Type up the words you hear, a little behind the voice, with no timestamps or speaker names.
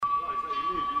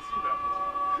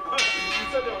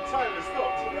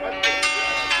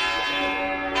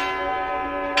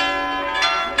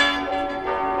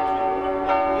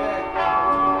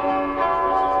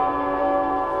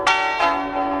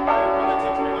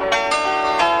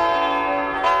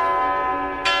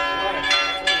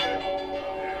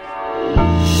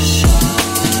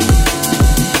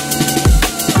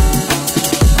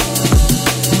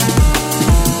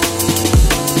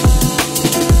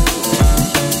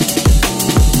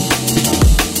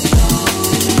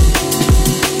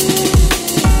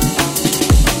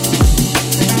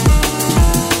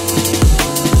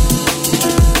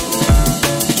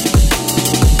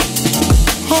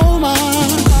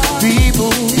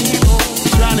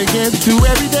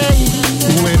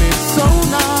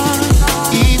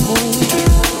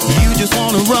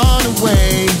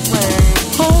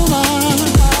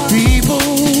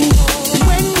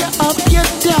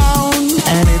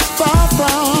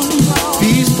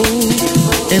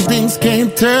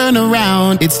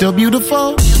It's still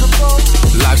beautiful.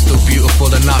 Life's still beautiful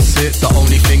and that's it. The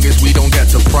only thing is we don't get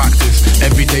to practice.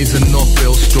 Every day's an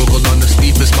uphill struggle on the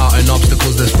steepest mountain.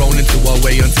 Obstacles that's thrown into our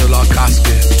way until our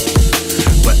casket.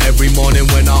 But every morning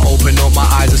when I open up my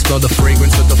eyes, I smell the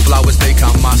fragrance of the flowers, they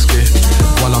can't mask it.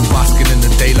 While I'm basking in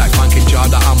the daylight, thanking Jah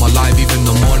that I'm alive. Even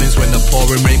the mornings when the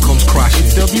pouring rain comes crashing.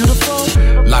 It's still beautiful.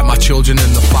 Like my children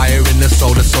and the fire in the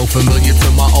soul that's so familiar to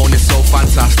my own, it's so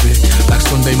fantastic. Like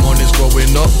Sunday mornings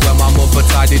growing up, when my mother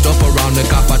tidied up around the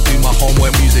gaff, I do my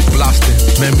homework, music blasting,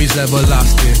 memories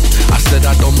everlasting. I said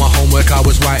I done my homework, I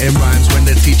was writing rhymes. When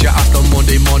the teacher asked on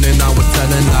Monday morning, I was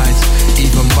telling lies.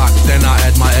 Even back then I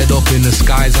had my head up in the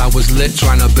skies. I was lit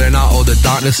trying to burn out all the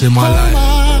darkness in my life.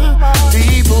 My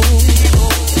people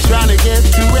trying to get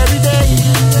through every day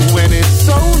when it's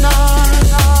so not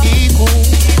equal.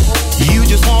 You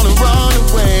just wanna run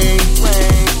away.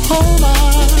 Oh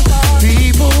my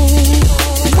people,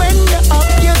 when you're up,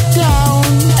 you're down,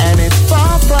 and it's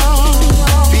far from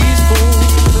peaceful,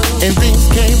 and things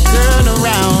can't turn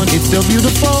around. It's still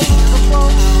beautiful.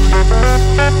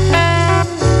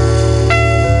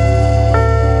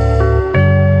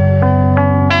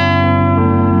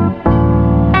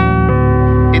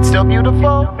 It's still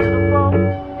beautiful.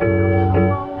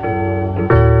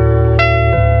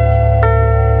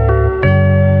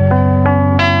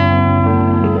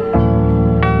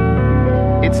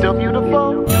 It's still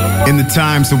beautiful. In the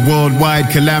times of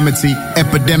worldwide calamity,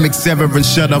 epidemics sever and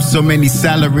shut off so many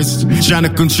salaries. Trying to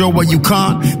control what you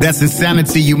can't, that's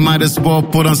insanity. You might as well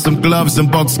put on some gloves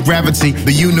and box gravity.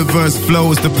 The universe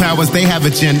flows, the powers, they have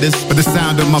agendas. But the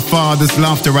sound of my father's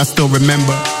laughter I still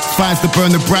remember. Fires that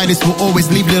burn the brightest will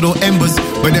always leave little embers.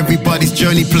 But everybody's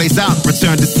journey plays out,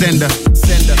 return to sender.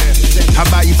 How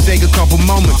about you take a couple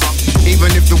moments?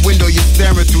 Even if the window you're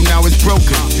staring through now is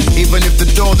broken, even if the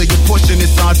door that you're pushing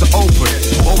is hard to open,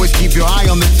 always keep your eye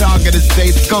on the target and stay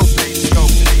scoping.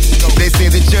 They say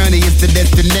the journey is the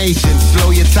destination.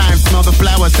 Slow your time, smell the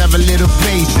flowers, have a little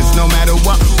patience. No matter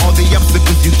what, all the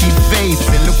obstacles you keep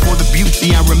facing, look for the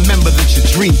beauty and remember that your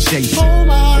dream chasing. Oh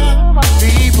my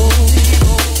people,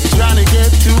 trying to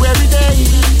get through every day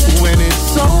when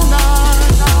it's so not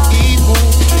equal.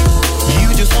 You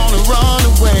just wanna run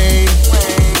away.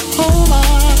 Oh my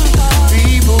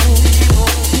people,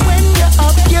 when you're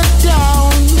up, you're down,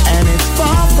 and it's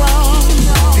far from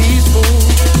peaceful,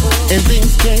 and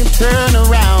things can't turn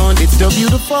around. It's still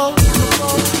beautiful.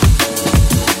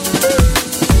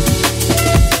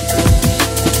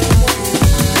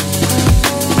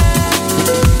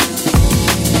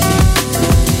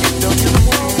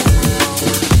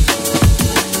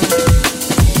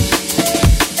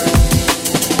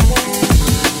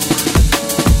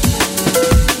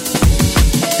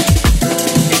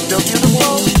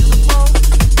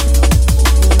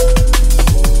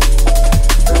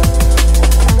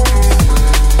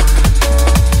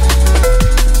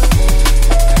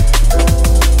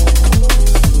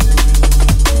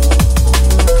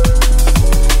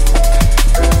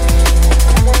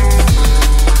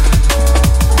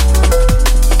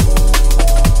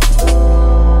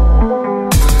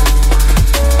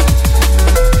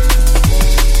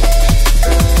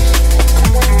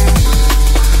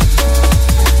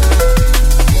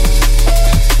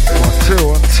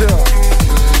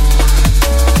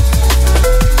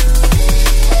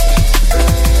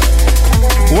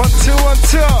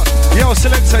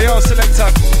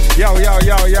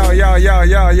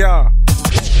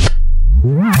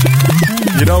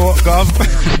 You know what, Gov?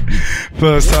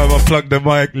 First time I plugged the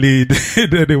mic lead,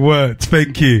 then it worked.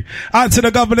 Thank you. Out to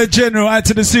the Governor General, out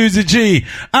to the Susie G,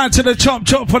 out to the Chop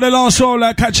Chop for the last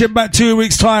rollout. Catch him back 2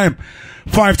 weeks' time.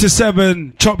 5 to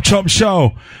 7, Chop Chop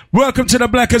Show. Welcome to the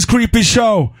Blacka's Creepy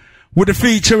Show. with the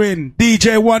featuring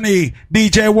DJ 1E,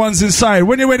 DJ 1's inside.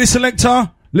 When you're ready,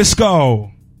 selector, let's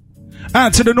go.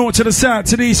 Out to the north, to the south,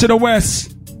 to the east, to the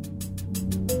west.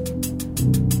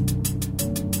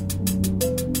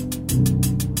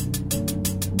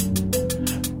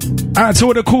 Out to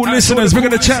all the cool listeners, we're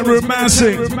gonna chat room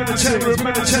massive.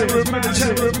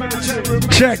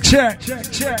 Check.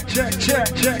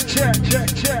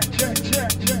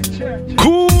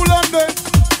 Cool London.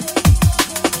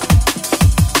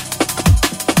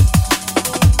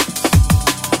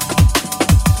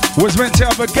 Was meant to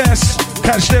have a guest,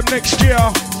 catch them next year.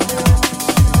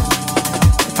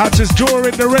 I just draw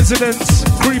in the residents,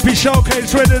 creepy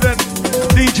showcase resident,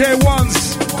 DJ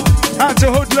Ones, out to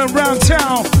Hoodland round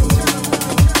town,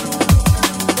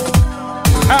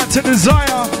 out to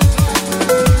Desire,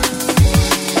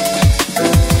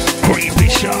 creepy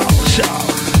show.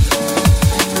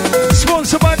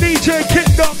 Sponsored by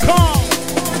DJKit.com.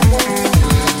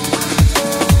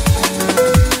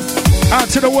 Out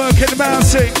to the working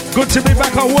Mousy. Good to be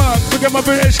back on work. Forget my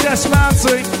British guest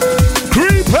Mousy.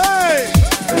 Creepy!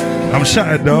 I'm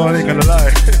shattered though, I ain't gonna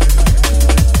lie.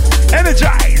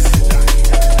 Energize!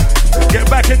 Get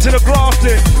back into the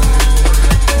grafting.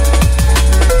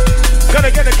 Gotta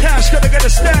get the cash, gotta get the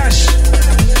stash.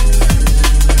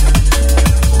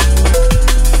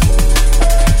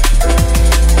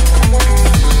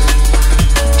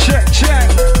 Check.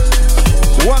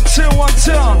 1, 2, 1,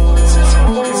 2.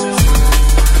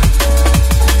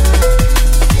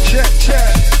 Check.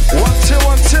 1, 2,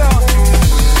 1, 2.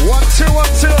 1, 2, 1,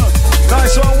 2.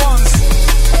 Nice one, ones.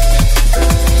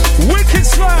 Wicked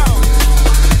Slam.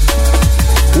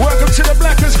 Welcome to the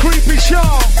Blacka's Creepy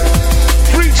Show.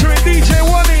 Featuring DJ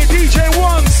 1E, DJ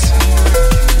Ones.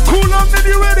 Cool London,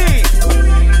 you ready?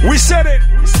 We said it.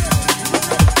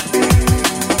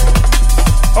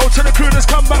 Oh, to the crew that's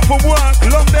come back from work.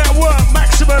 Long day at work,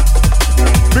 maximum.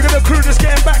 Big of the crew that's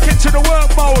getting back into the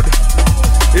work mode.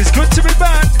 It's good to be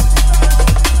back.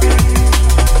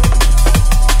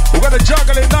 We've got to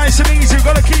juggle it nice and easy. We've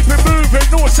got to keep it moving.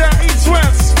 North, south, east,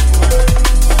 west.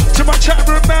 To my chat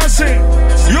room, Mousy.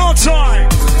 Your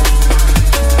time.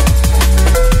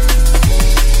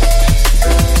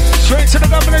 Straight to the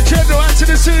Governor General and to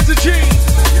the Susan G.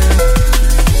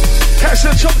 Catch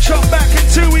the chop back in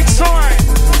 2 weeks' time.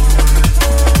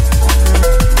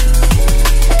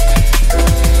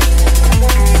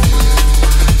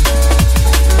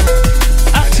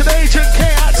 Out to the Agent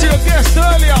K, out to your guest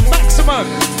earlier, Maximum.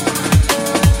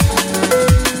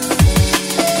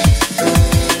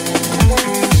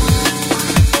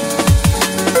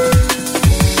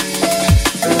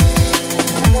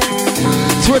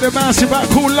 Twitter Mousy back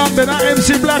cool London at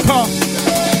MC Blacka.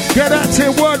 Get out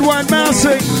to Worldwide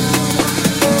Mousy.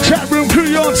 Chat room crew,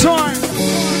 your time.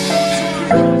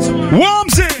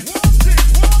 Worms in.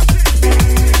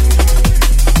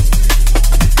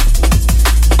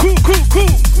 Cool.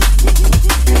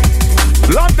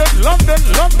 London.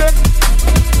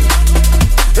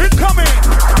 Incoming.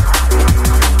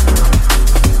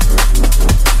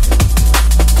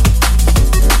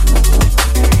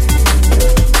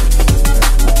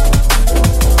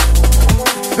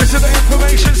 This is the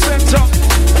information center.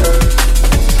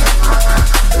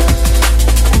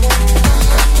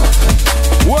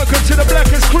 Welcome to the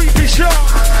Blacka's Creepy Show.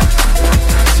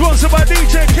 Sponsored by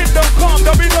DJKit.com,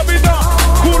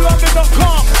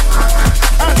 www.coollondon.com.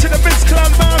 Out to the Biz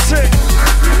Clan Mousy.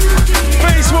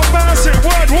 Facebook Mousy,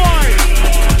 worldwide.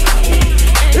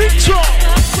 Intro.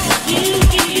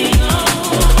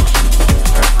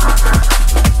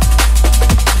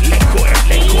 Liquid.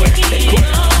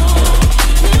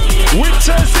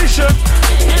 Winter session.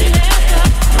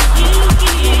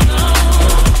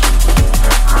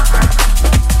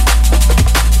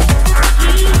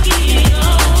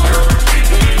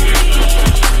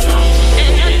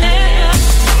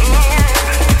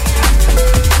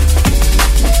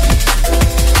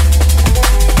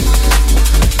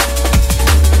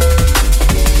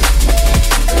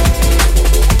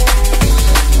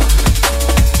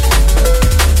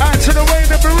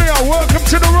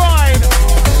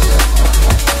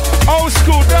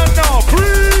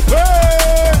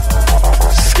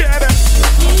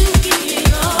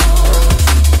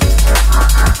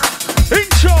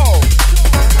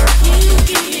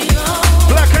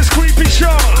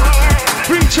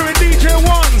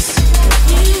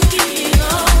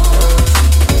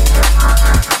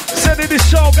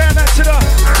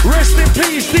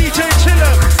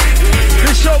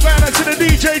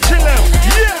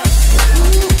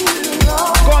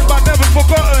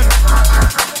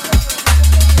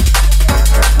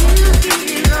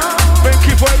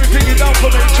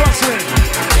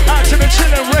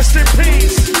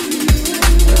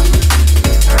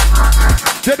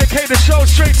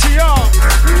 straight to y'all.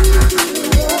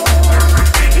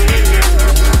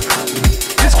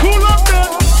 It's Cool London.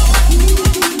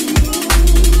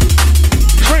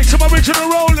 Straight to my original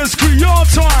rollers, crew your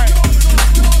time.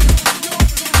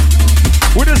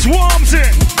 With his warms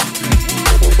in.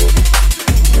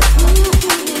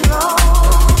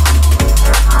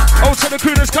 Oh, to the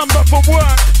crew that's come back from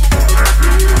work.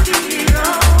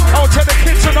 Oh, to the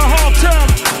kids on the half term.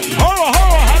 Horror,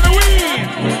 Halloween.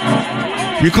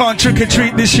 You can't trick or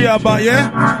treat this year, but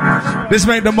yeah? Let's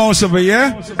make the most of it,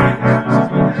 yeah?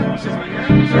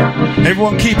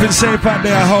 Everyone keeping safe out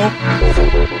there, I hope.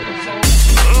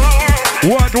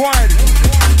 Worldwide.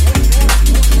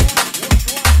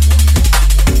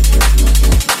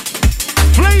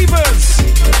 Flavors.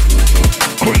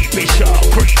 Creepy sharp.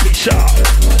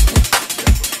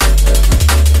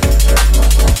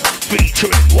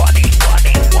 Featuring one.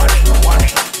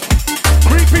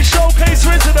 Creepy showcase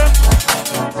resident.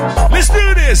 Let's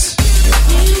do this.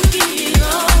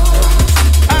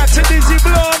 Out to Dizzy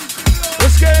Blonde.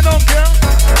 What's going on, girl?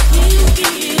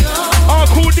 Our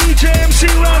cool DJ MC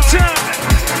round town.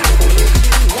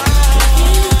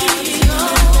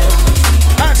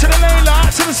 Out to the Layla,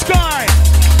 out to the sky.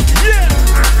 Yeah.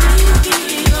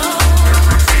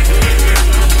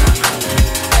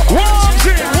 Warms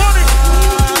it, want it.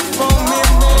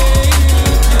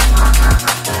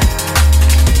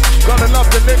 Gotta love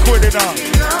the liquid in her.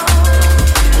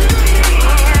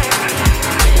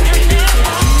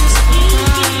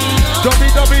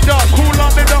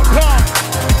 www.coollondon.com.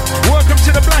 Welcome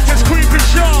to the Blackest Creepy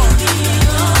Show.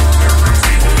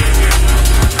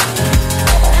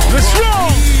 Let's roll.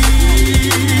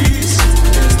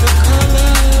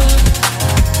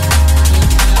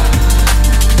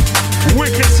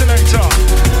 Wicked selector.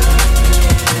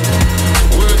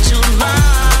 Would you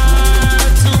lie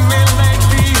to me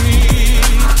lately?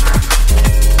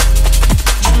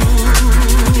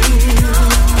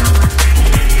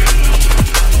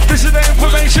 This is the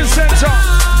information center.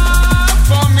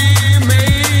 For me,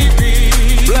 maybe.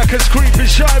 Blackest Creepy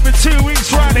Show in 2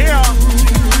 weeks right here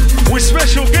with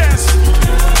special guests.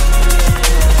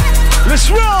 Let's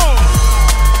roll.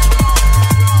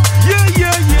 Yeah.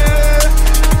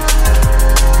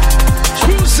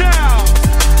 Cool sound.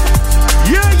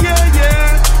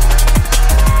 Yeah.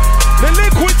 The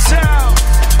liquid sound.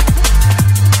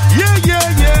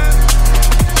 Yeah.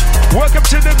 Welcome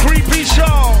to the Creepy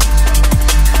Show.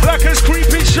 Blackest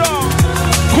Creepy Show.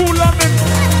 Cool London.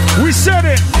 We said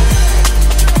it.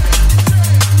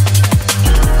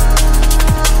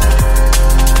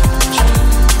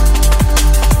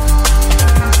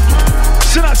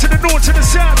 Send out to the north, to the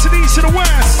south, to the east, to the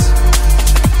west.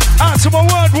 Out to my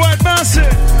worldwide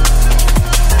massive.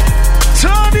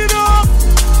 Turn it up.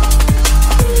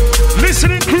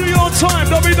 Listening through your time.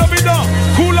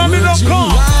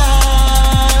 www.coollondon.com.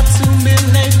 To me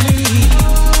lately.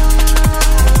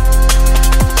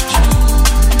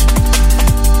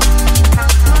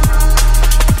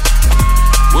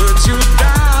 Would you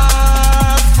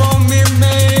die for me,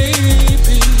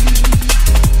 maybe?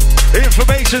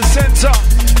 Information Center.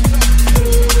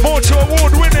 Motor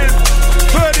Award winning.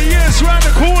 30 years round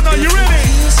the corner. You ready?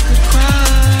 Tears could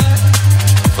cry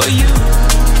for you.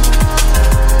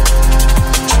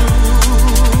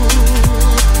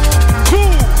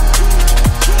 Cool.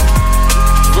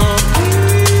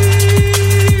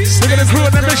 Look at the crew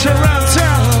on the mission round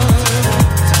town.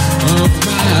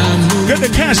 Get the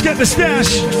cash, get the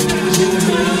stash.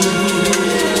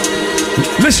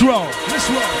 Let's roll.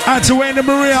 Out to Wayne and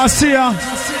Maria, I see ya.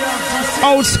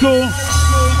 Old school.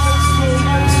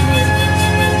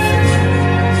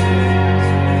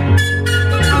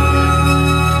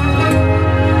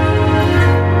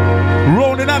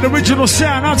 Rolling out the original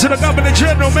sound. Out to the Governor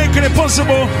General, making it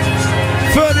possible.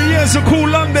 30 years of Cool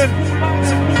London.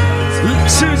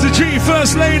 Susie G,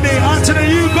 First Lady. Out to the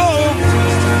You Go.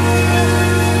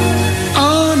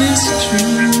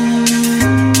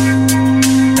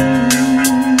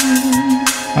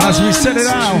 As we set it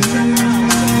out,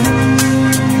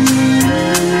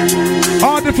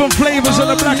 all different flavors of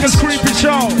the Blackest Creepy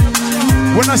Show.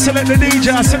 When I select the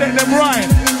DJ, I select them right.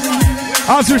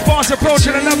 As we fast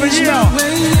approaching another year.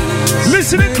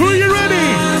 Listening crew, you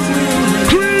ready?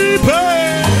 Creepy!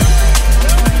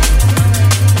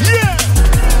 Yeah!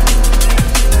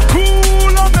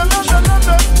 Cool London.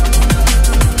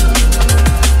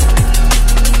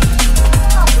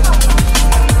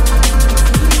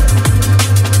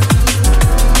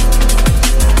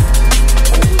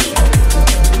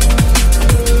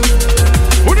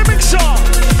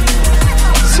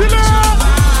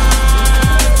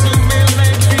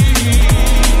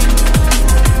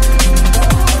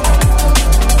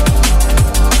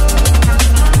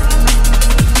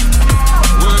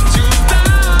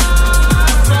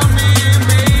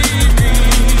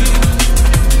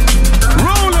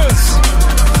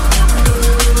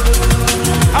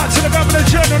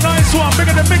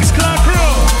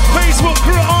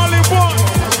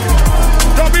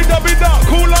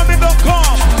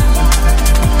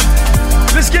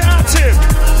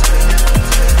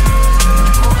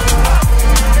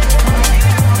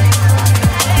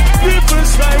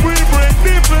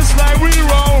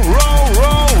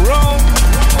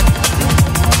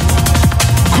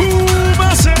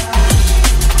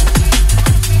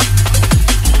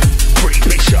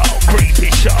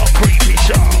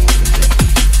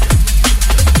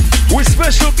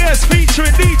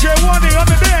 featuring DJ Wani on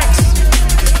the decks.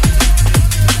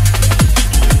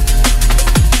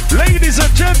 Ladies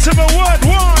and gentlemen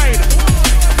worldwide,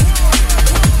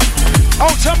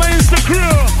 Ultima is the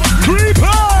crew. Creeper!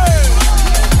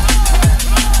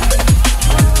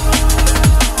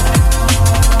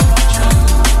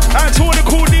 And to all the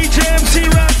cool DJ MC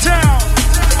round town.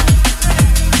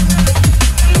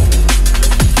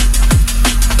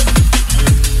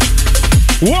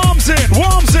 Warms it.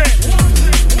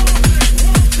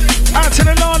 Out to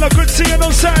the Lana, good seeing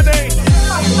on Saturday.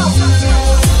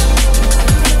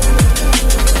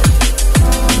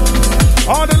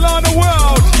 On the Lana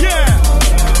world, yeah.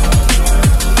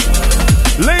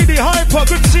 Lady Hyper,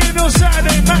 good seeing on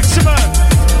Saturday, Maximum.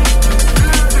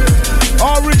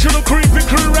 Our original creeping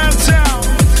crew round town.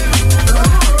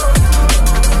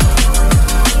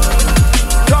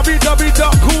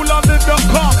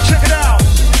 www.coollondon.com, check it out.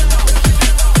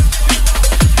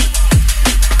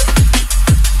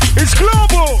 It's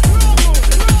global.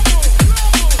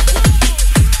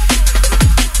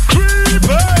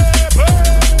 Creeper.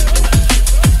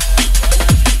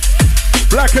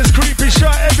 Blacka's creepy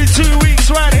shot every 2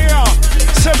 weeks right here,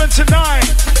 7 to 9,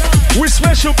 with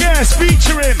special guests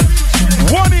featuring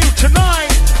Wani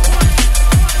tonight.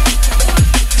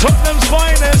 Tottenham's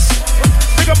finest.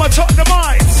 Big up my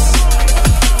Tottenhamites.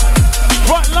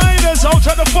 Frontliners out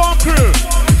at the farm crew.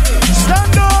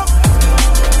 Stand up.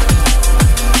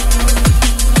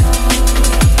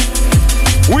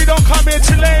 We don't come here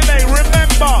to lay.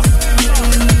 Remember,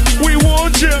 we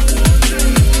warned you.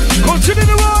 Continue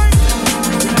the ride.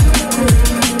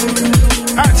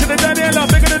 Out to the Daniela,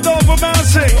 bigger than Dover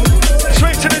Mousy.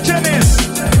 Straight to the Jennings.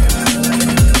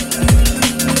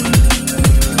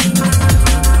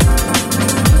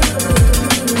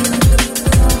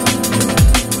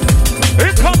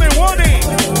 Incoming Wani.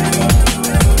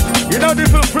 You know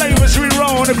different flavors we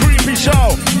roll on a creepy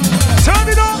show. Turn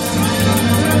it up.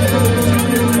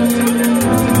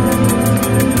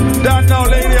 Down now,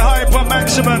 Lady Hyper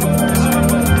Maximum.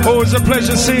 Always a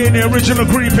pleasure seeing the original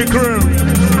creepy crew.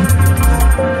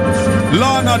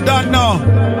 Lana, done now.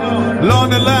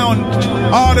 Lana Lounge,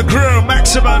 all the crew,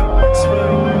 Maximum.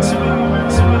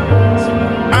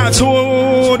 Out to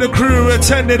all the crew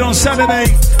attended on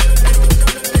Saturday.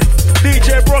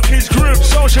 DJ Brocky's group,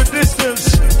 social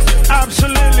distance.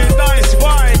 Absolutely nice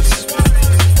vibes.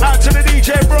 Out to the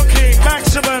DJ Brocky,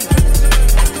 Maximum.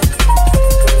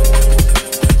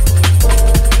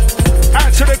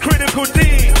 Out to the Critical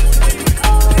D.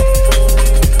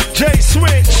 J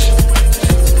Switch.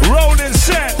 Rolling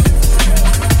set.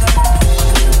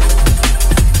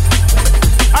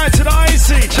 Out to the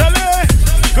Icy. Charlie.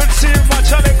 Good to see you, my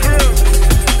Charlie crew.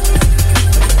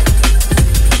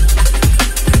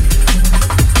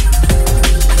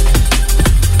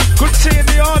 Good seeing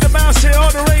the Order Mouse here,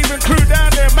 all the Raven crew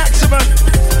down there. Maximum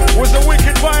was a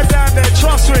wicked vibe down there,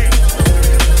 trust me.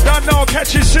 Don't know, I'll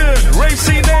catch you soon. Rave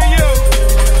scene near you.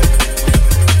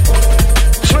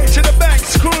 Straight to the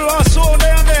banks, crew, I saw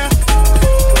down there.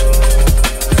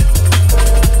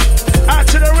 Out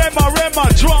to the Rema,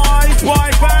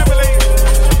 drive-by family.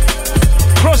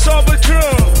 Crossover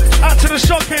crew, out to the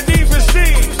Shocking Divas D.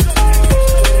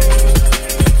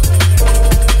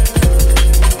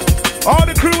 All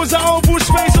the crew was at Oval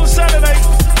Space on Saturday.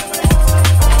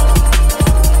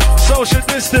 Social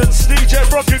distance, DJ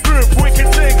Brocky Group,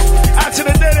 wicked thing. Out to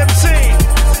the Dead MC.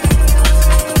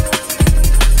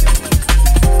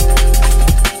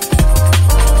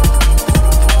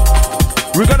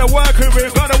 We're gonna work with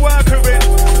it,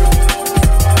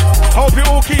 Hope you're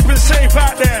all keeping safe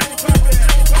out there.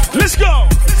 Let's go!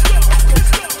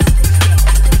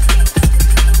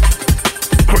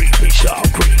 Creepy sharp.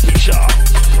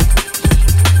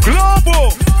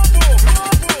 Global!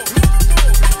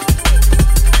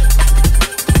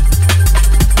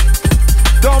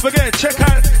 Don't forget, check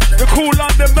out the Cool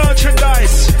London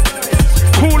merchandise.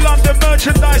 Cool London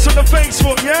merchandise on the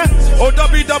Facebook, yeah? Or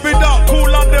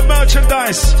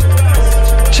www.coollondonmerchandise.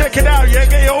 Check it out, yeah?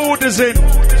 Get your orders in.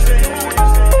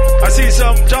 I see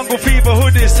some Jungle Fever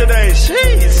hoodies today.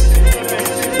 Jeez.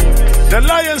 The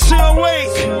Lions still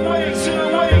awake.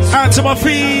 Out to my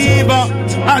fever.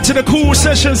 Out to the cool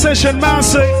session,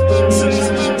 Mousy.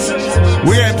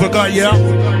 We ain't forgot, yeah?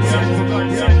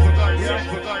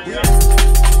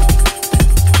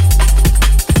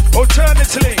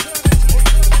 Alternatively,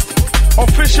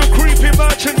 official creepy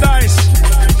merchandise.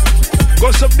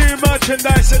 Got some new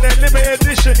merchandise in their limited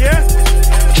edition, yeah?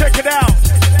 Check it out.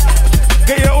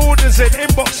 Get your orders in,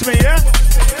 inbox me, yeah?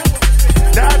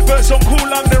 The advert's on Cool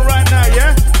London right now,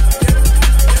 yeah?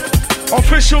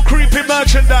 Official creepy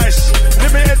merchandise,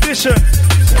 limited edition.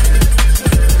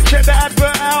 Check the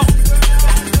advert out.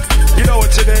 You know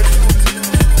what to do.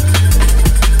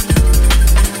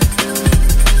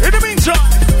 In the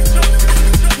meantime,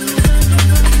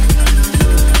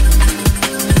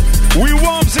 we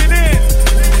warms it in.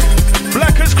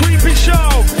 Blacka's Creepy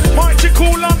Show, Mighty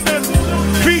Cool London,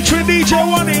 featuring DJ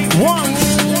Wani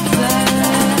once.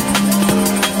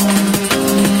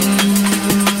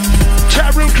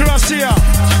 Chat room crew, I see ya.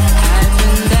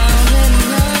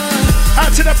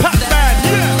 Out to the Pac Man,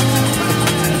 yeah.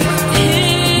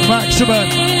 Maximum.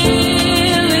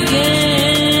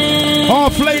 All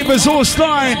flavors, all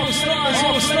style.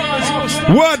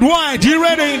 Worldwide, you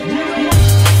ready?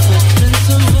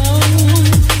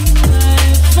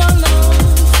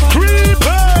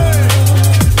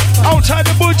 Outside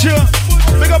the butcher,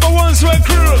 big up a one-sweat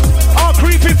crew, our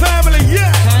creepy family,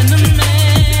 yeah.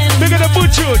 Big up the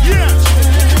butcher, yeah.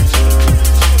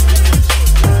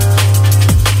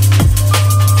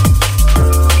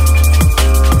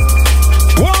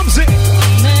 Warms it.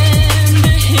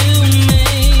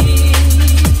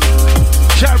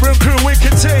 Chat room crew,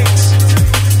 wicked things.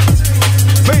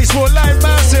 Facebook Live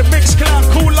Massive, Mixcloud,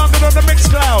 Cool London on the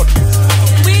Mixcloud.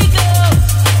 We go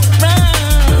round.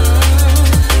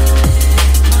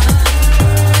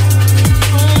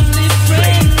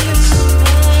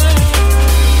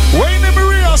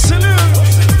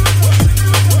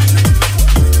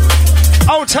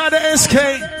 Outside the SK.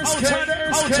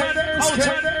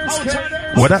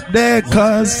 What up there,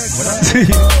 cuz?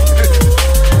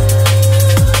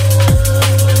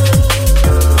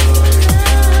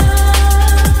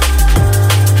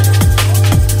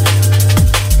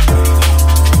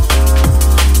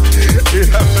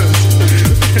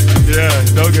 Yeah,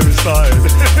 don't get me started.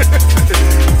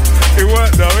 It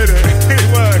worked though, innit? It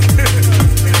worked.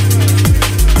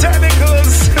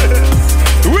 Technicals.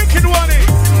 Wicked One.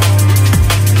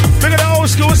 Look at the old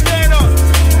school, what's going on?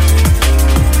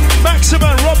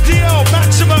 Maximum, Rob DL,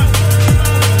 Maximum.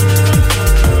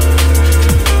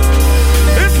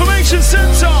 Information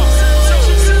Center.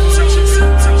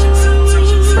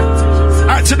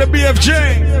 Out to the BFJ.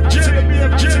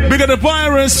 Big of the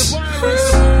virus.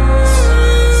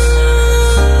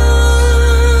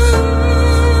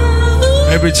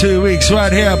 Every 2 weeks,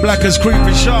 right here, Blacka's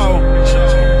Creepy Show.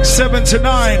 7 to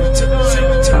 9.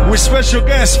 With special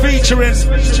guests featuring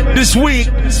this week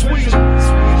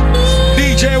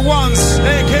DJ Once,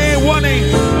 aka Wani,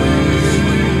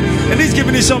 and he's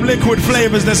giving you some liquid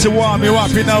flavors that's to warm you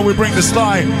up. You know we bring the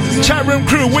style. Chat room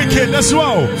crew, wicked. Let's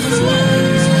roll.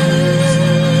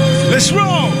 Let's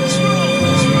roll.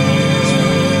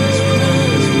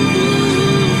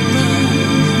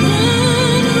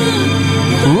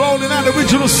 Rolling out the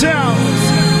original sound.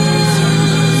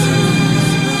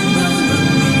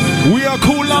 We are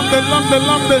Cool London, London,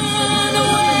 London.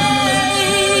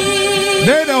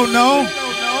 They don't know.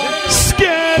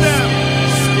 Scare them.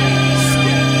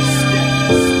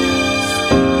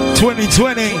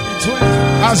 2020.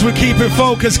 As we keep it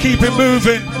focused, keep it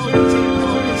moving.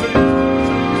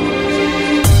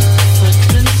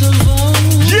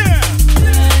 Yeah.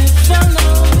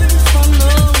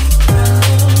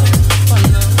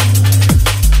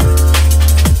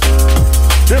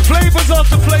 The flavors of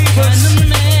the flavors.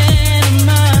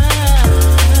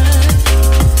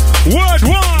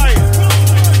 Worldwide.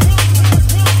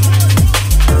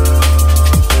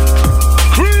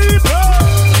 Creeper.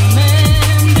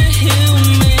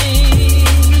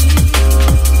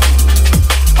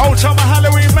 Old time of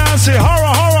Halloween Mancy.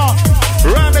 Horror, horror.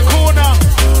 Round the corner.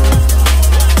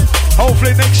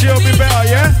 Hopefully next year will be better,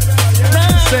 yeah?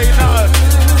 Say nothing.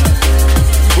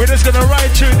 We're just gonna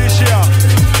ride through this year.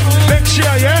 Next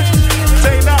year, yeah?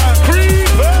 Say nothing.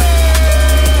 Creeper.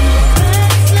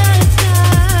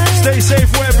 Stay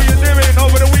safe wherever you're doing.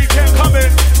 Over the weekend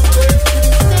coming.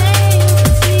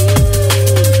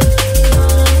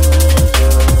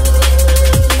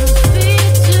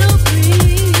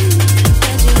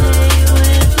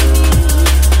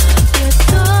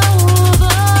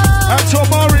 Out to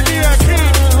Amari, Nia,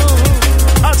 King.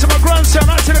 Out to my grandson,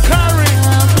 out to the Kyrie.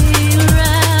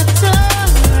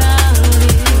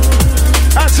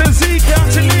 Out to Zeke,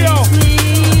 out to Nia.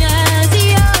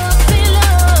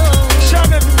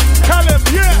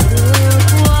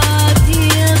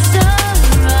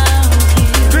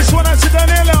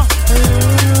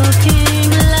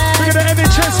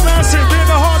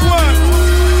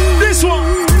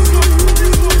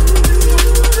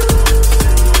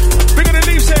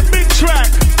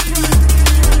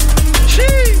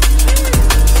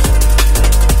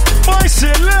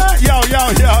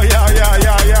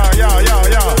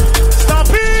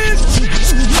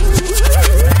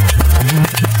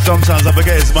 Sometimes I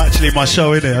forget it's actually my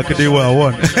show, innit? I can do what I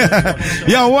want.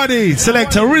 Yo, Waddy,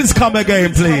 selector Riz, come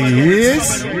again,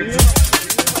 please.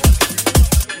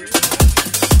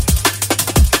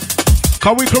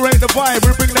 Can we create the vibe?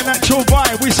 We bring the natural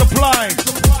vibe, we supply.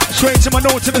 Straight to my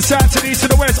north, to the south, to the east, to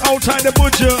the west, outside the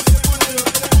butcher.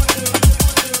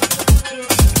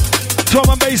 Drum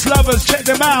and bass lovers, check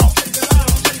them out.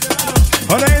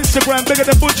 On the Instagram, bigger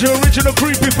than Butcher, original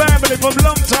creepy family from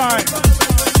long time.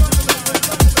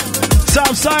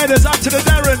 Southsiders up to the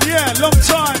Darren, yeah, long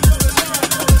time.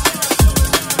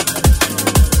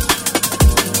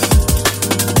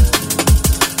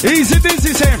 Easy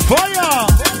Dizzy saying fire.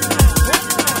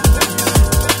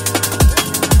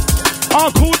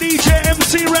 Our cool DJ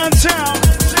MC round town.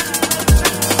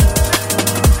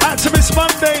 Out to Miss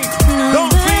Monday, Don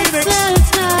Phoenix.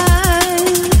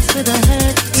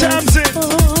 Tamsin.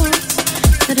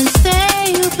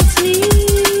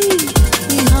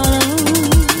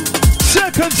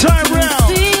 Second time round.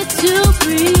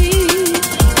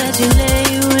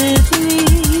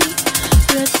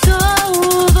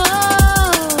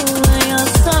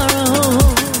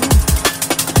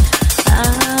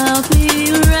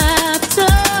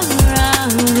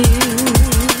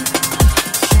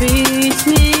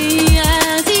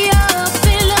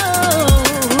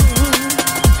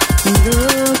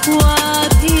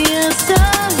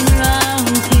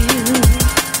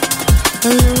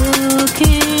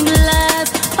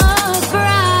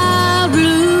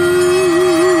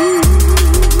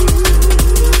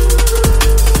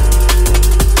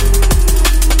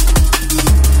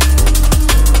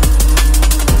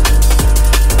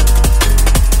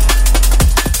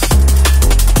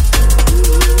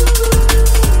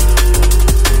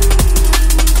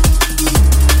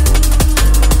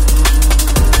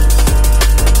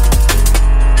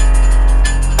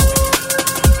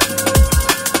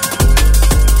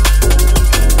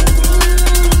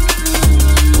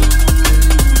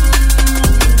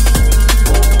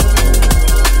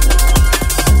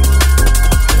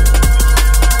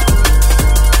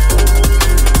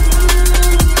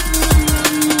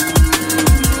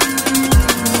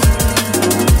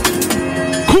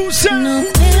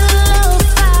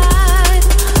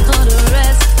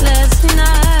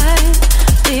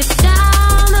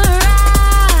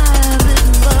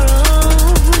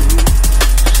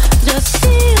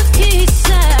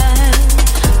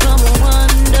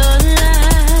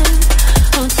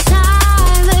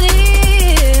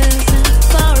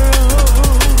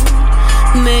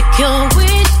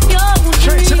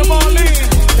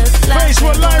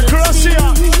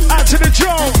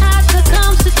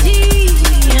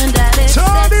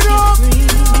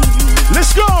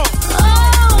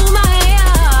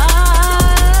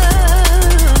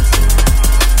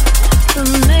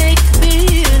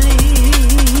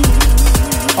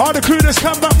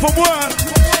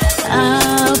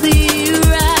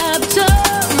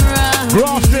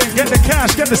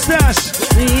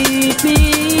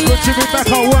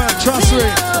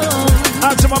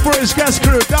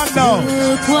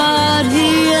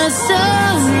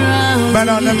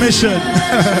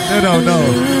 They don't know.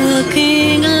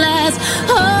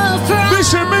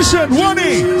 Mission,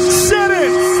 Wani, set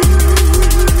it.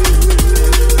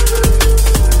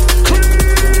 Creepy.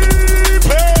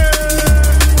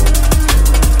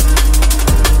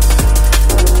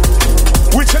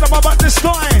 We tell them about this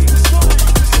time.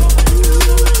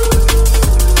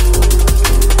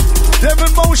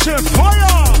 Devon Motion,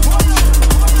 fire.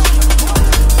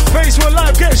 Facebook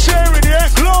Live, get sharing, yeah,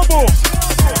 global.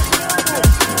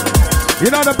 You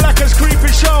know the Blacka's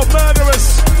creepy show,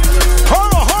 murderous.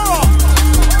 Horror, horror.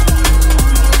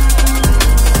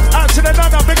 Out to the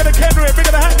Nana, bigger than Kendrick,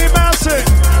 bigger than Hackney Mousing.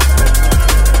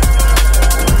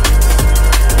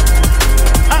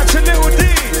 Out to Little D.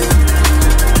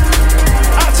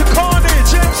 Out to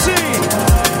Carnage, MC.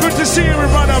 Good to see you,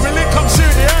 brother. We link up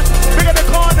soon, yeah? Bigger than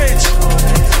Carnage.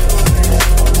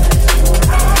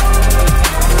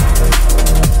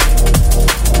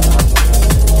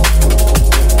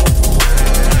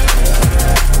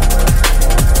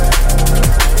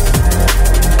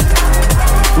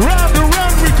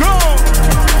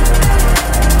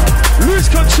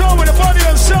 Control with the body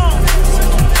and sound.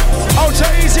 Out to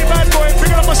easy bad boy,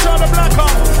 bring up my sound of Blacka.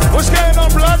 What's going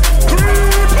on, blood?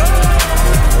 Creeper.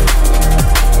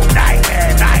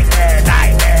 Nightmare, nightmare,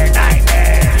 nightmare,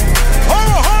 nightmare. Ho,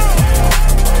 ho.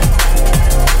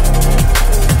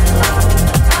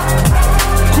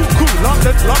 Cool, cool.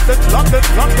 London, London, London,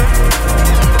 London.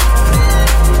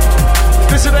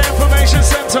 This is the information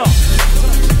center.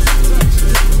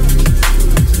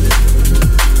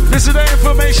 This is the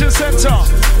information center.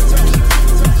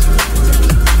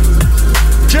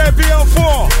 J the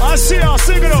BL4. I see y'all,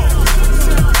 sing it up.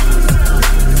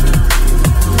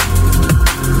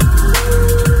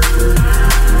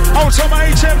 Out on my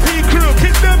HMP crew,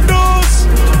 kick them doors.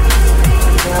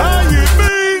 How you mean?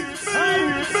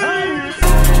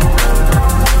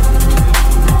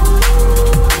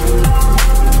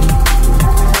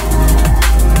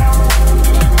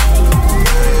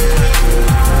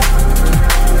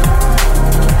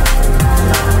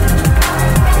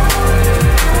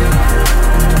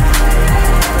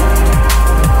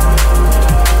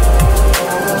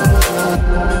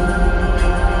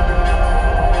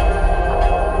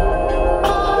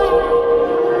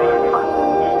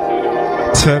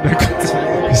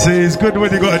 You see, it's good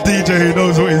when you got a DJ who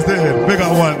knows what he's doing. Big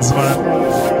up ones, man.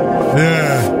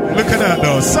 Yeah, look at that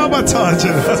though, sabotage.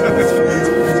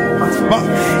 But,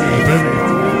 baby.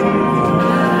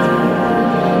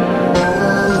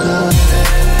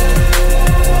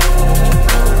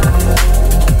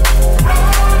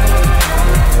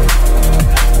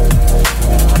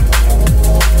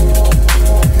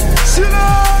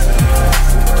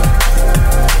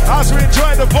 As we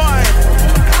enjoy the vibe,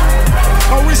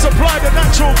 and we supply the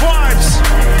natural vibes.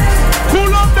 Cool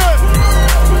London.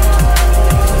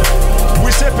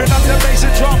 We sipping up the bass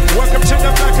and drum. Welcome to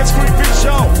the Blacka Creepy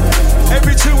Show.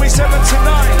 Every 2 weeks, 7 to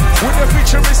 9, with the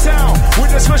featuring sound,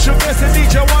 with the special guest and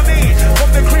DJ Wani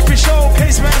from the Creepy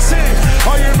Showcase Massive.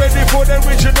 Are you ready for the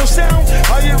original sound?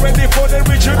 Are you ready for the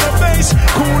original bass?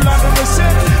 Cool London the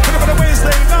set. Come on the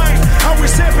Wednesday night, and we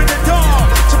stepping the dark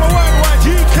to my worldwide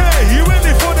UK. You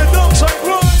ready for the dark side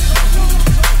run?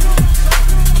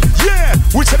 Yeah,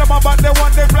 we tell them about the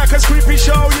one day Blacka Creepy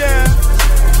Show, yeah.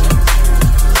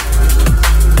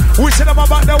 We tell them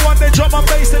about the one day drum and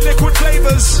bass and liquid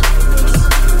flavors.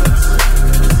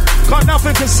 Got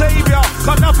nothing to save ya,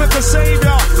 got nothing to save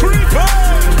ya. Creeper!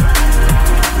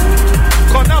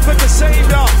 Got nothing to save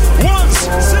ya. Once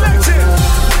selected.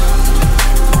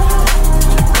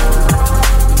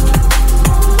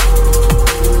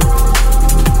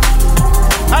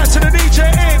 Out to the DJ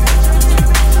in.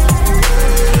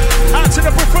 Out to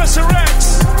the Professor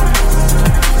X.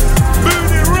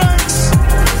 Moody Rex.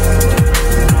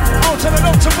 Out to the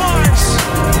Dr. Vibes.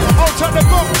 Out to the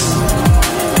Box.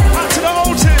 Out to the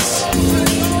Otis.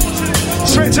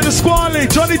 Straight to the Squally.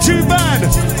 Johnny Too Bad.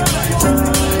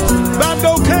 Band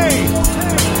OK.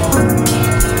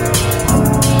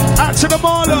 Out to the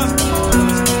Marlon.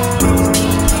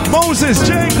 Moses.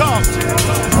 Jacob.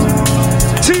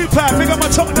 Tupac. Big up my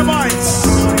top of the minds.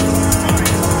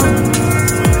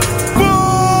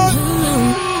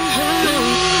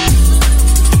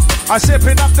 I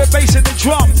sipping up the bass and the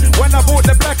drum when I bought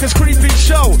the Blacka Creepy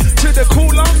Show to the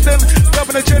cool London.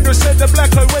 Governor General said the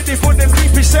Blacka ready for the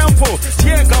creepy sample.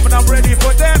 Yeah, Governor, I'm ready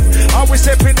for them. I was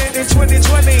stepping in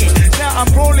 2020. Now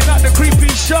I'm rolling out the creepy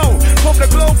show from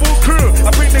the global crew. I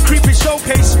bring the creepy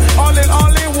showcase all in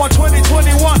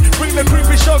 2021. Bring the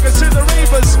creepy showcase to the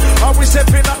ravers. I was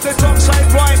stepping up the top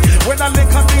side right when I link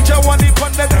up DJ One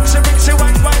on the next and mix it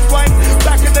right.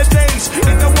 Back in the days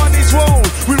in the one is roll,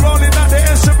 we rolling out the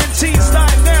S17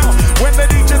 style now. When the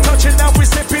DJ touching now, we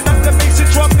stepping up the bass and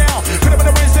drum now. Could have been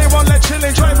a Wednesday one, let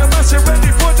chillin', driving massive,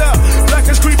 ready for the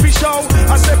Blacka Creepy Show.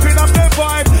 I'm stepping up the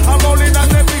vibe, I'm rolling out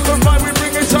the big vibe. We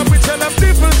bring it up, we tell them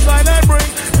different style I bring,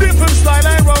 different style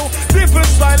I roll, different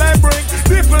style I bring,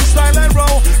 different style I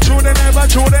roll. True they never know.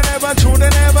 True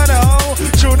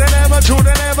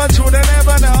they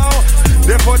never know.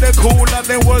 Therefore the cool and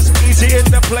it was easy in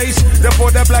the place.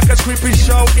 Therefore the Blacka Creepy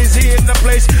Show easy in the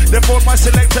place. Therefore my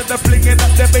selector the flinging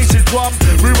up the bass and drum.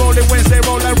 We rolling Wednesday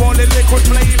rolling liquid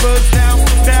flavors now.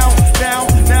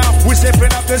 We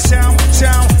stepping up the sound.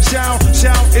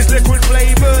 It's liquid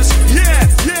flavors. Yeah.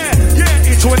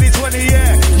 In 2020,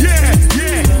 yeah.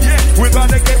 We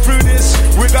gotta get through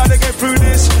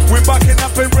this. We're backing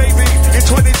up and raving. In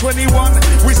 2021,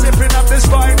 we stepping up this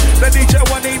vibe. The DJ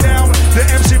One down. The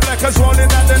MC Blacka's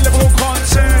rolling out the liberal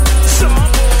concert.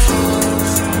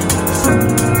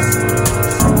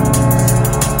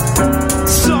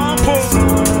 Sample.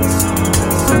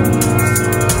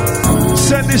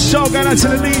 Send this show going out to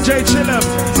the DJ Chillum.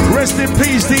 Rest in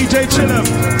peace, DJ Chillum.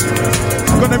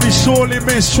 Gonna be sorely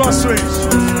missed, trust me.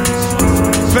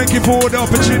 Thank you for all the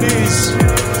opportunities.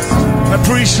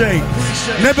 Appreciate.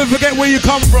 Never forget where you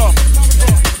come from.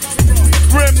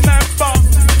 Remember.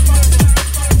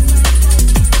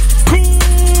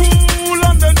 Cool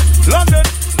London.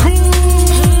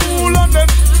 Cool London.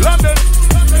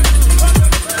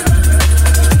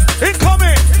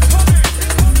 Incoming.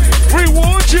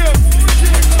 Reward you.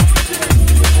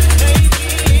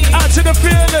 Out to the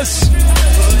Fearless.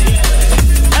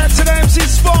 Out to the MC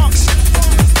Sparks.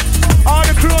 All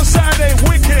the crew on Saturday,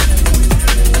 wicked.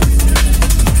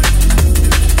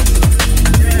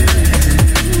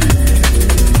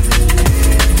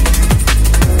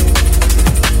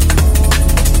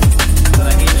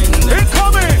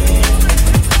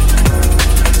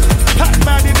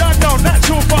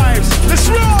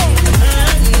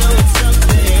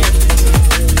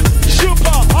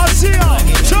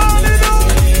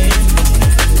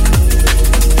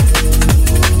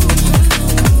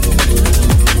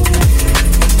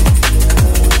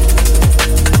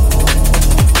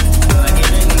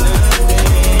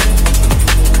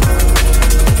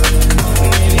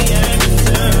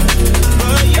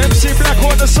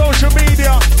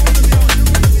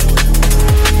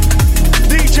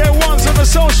 the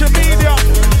social media.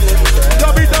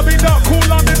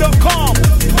 www.coollondon.com.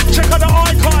 Check out the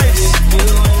archives.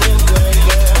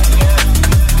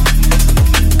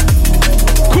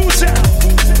 Cool sound.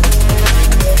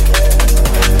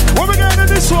 Where we going to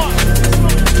this one?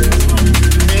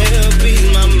 It'll be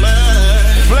my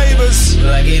mind. Flavors.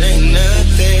 Like it ain't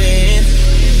nothing.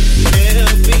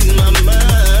 It'll be my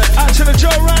mind. Out to the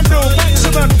Joe Randall,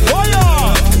 Maximum.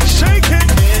 Fire. Shake it.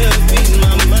 It'll be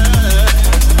my mind.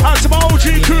 Out to my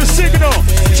OG crew, Signal.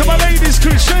 To my ladies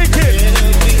crew, shake it.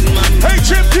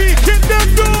 HMP, kick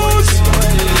them doors.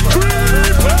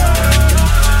 Creeper.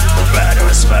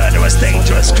 Murderous, murderous,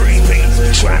 dangerous, creeping.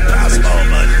 Trap house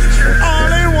moment.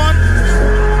 All in one.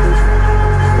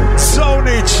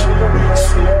 Sonage.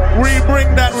 We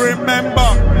bring that, remember.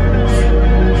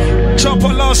 Chop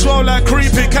on last roll like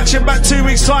creepy. Catch him back 2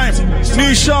 weeks' time.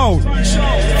 New show.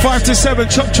 5 to 7.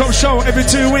 Chop Chop show every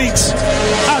 2 weeks.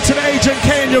 Out to the Agent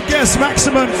K and your guest,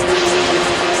 Maximum.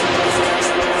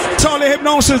 Totally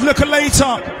Hypnosis, look at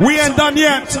later. We ain't done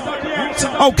yet.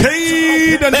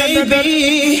 Okay.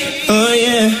 Baby. Oh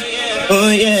yeah. Oh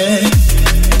yeah.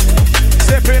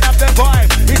 Stepping up the vibe.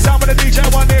 It's time with the DJ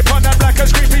one day on that Blacka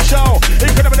creepy show.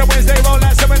 It could have been a Wednesday roll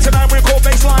at 7 to 9. We call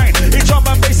baseline. It's drum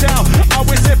and bass out. Are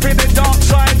we stepping the dark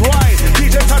side right?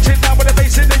 DJ touching down with the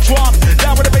bass in the drum.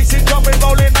 Down with the bass in drum. We're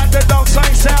rolling at the dark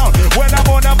side sound. When I'm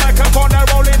on the microphone, I'm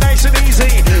rolling nice and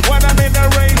easy. When I'm in the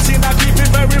racing, I keep it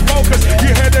very focused.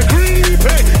 You hear the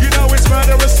creepy, you know it's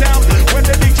murderous sound. When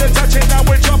the DJ touching down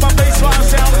with drum and bass line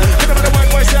sound. Could have been the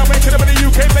white boy sound. Could have been the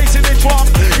UK bass in the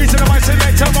drum. He's in the mic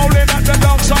selector rolling at the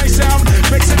dark side sound.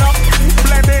 Mixing up,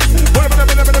 blending, whatever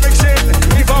the mixing.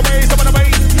 If I raise, I'm gonna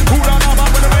make. Who don't know I'm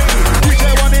gonna make. DJ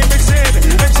one in mixing.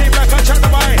 MC Blacka chat the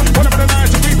mic. Whatever the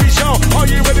nice creepy show. Are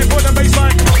you ready for the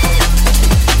baseline?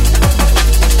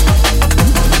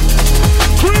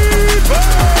 Creeper!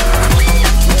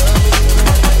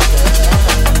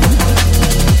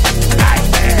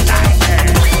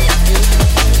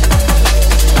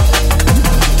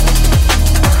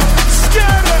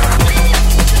 Scatter!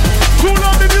 Cool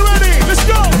on, you ready? Let's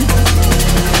go!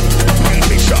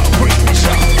 Creepy show, creepy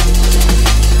show.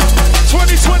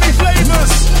 2020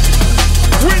 flavors.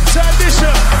 Winter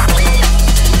edition.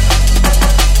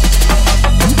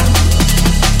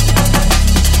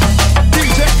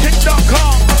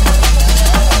 DJKick.com.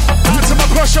 Out to my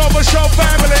crossover show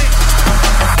family.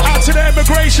 Out to the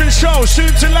immigration show,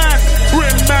 soon to land.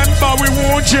 Remember, we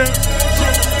warned you.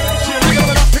 Pick it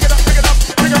up, pick it up, pick it up,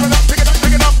 pick it up, pick it up,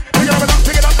 pick it up, pick it up,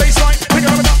 pick it up, baseline. Pick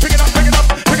it up, pick it up, pick it up,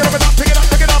 pick it up, pick it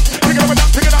up, pick it up, pick it up,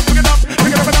 pick it up, pick it up,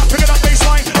 pick it up, pick it up,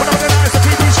 baseline. Whatever the night is the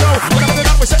TV show. Whatever the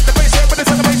night we set the bass here, but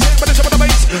it's in the bass here, but it's in the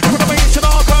bass. Put the bass to the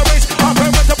hardcore race.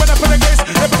 Hardcore went up when I put the case.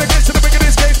 They put the case to the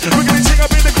wickedest case. Wickedest thing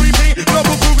up in the creepy.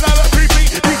 Global groove now look creepy.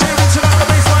 DJ wants it out the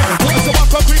baseline. What's the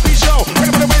hardcore creepy show?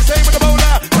 Whenever the Wednesday with the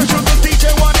bowler. Push on the DJ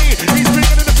 1E. He's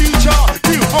bringing in the future.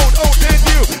 You, old, then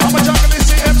you. I'm a jungle,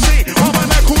 listen.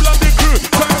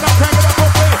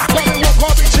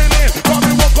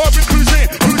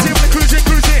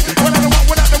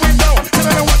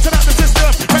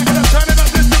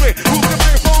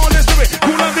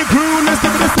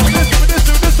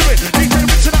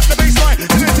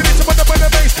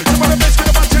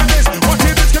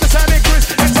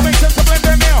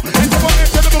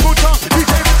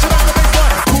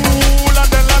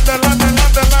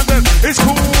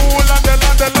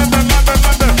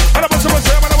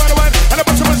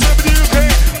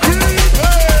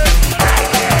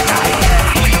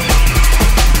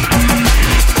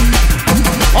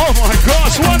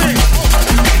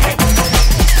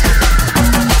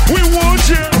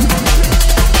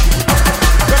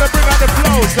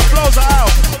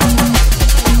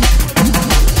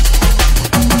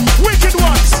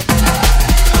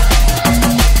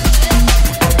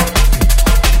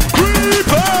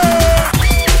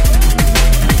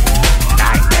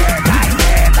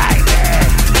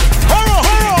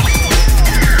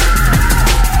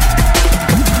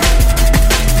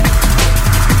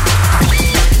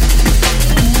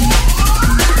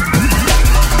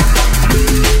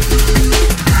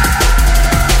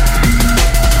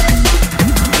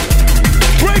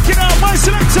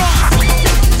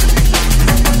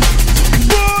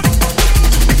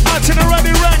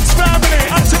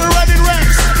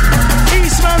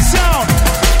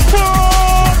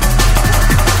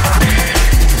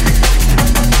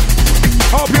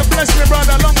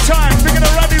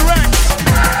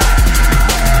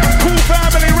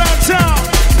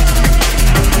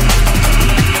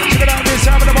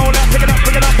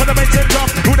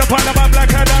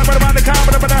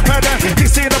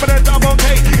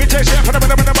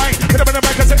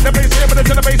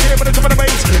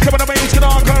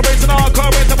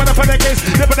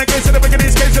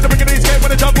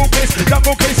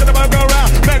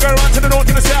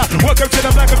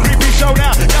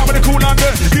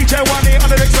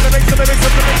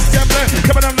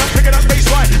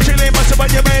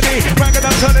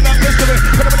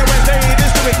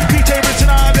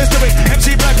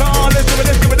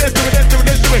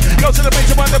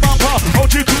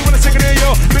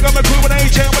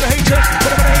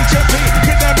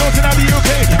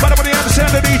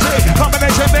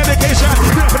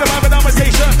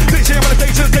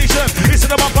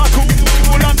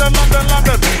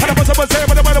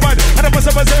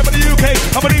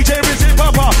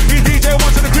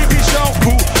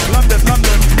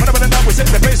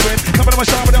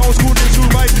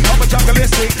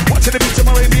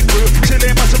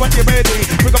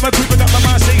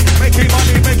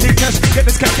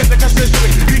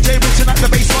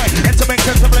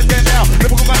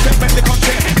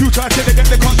 to get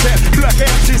the content. Blacka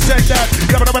MC said that.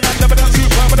 Never done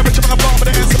super, but I'm a farm with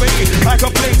the SME. I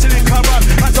got plates in come on.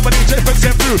 I got my DJ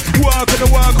fixing through. Working the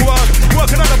work.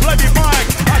 Working on the bloody mic.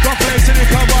 I got plates in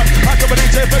come on. I got my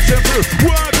DJ fixing through.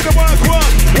 Working the work.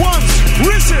 Once,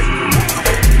 listen.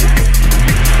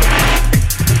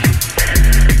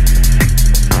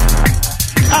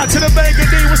 Out to the Vega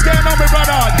D, what's going on, my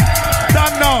brother?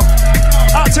 Done now.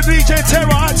 Out to DJ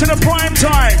Terror, out to the prime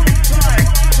time.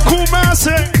 Cool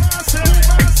Massey.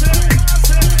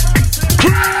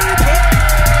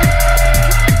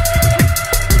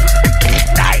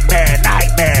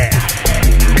 Nightmare.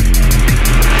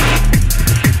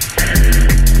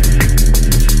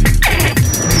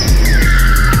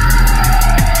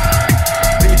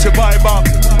 Need to vibe up.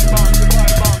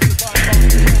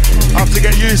 I have to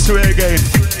get used to it again.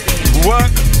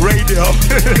 Work radio.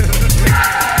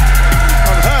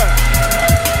 I'm hurt.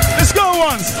 Let's go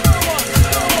once.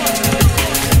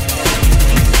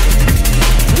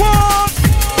 One.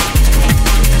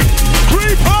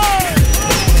 Creeper.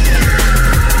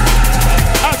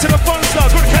 Out to the fun star.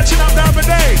 Good catching up the other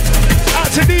day.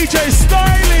 Out to DJ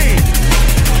Styly.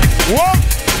 What?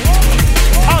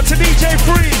 Out to DJ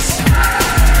Freeze.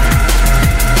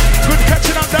 Good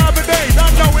catching up the other day.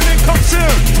 Don't know when it comes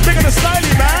soon. Bigger the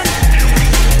Styly, man.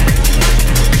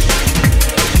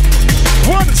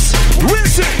 Once,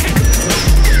 rinse it.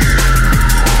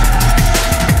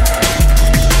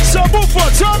 Subwoofer,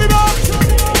 turn it up.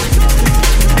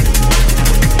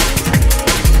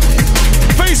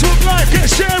 Facebook Live, get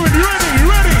sharing. You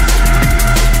ready?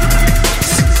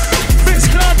 Mix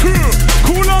Cloud Crew,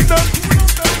 Cool London.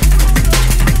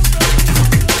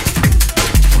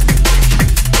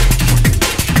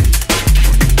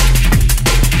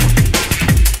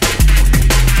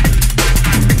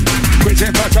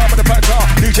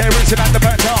 DJ rinsing at the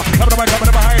panther, coming to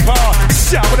behind bar.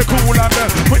 Shout with the cool under,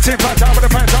 quitting panther with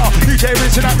the panther. DJ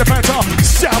rinsing at the panther,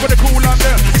 shout with the cool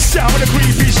under, shout with the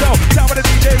creepy show. Shout with the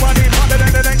DJ running harder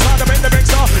than the next time to bend the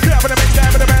mix off. Yeah, with the mix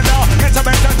down with the band now. Enter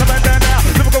bend now.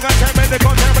 Liverpool got time, bend the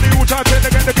content, but you try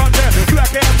to get the content.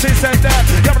 Blacka MC said that.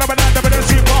 Yeah, but I'm a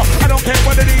super. I don't care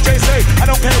what the DJ say, I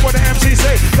don't care what the MC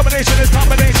say. Combination is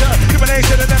combination,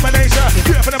 elimination and emanation.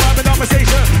 Yeah, for the moment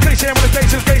conversation, station with the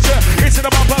station. It's in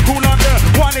the bumper, cool under.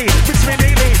 One-E, mix me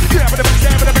neatly. Yeah, but the mix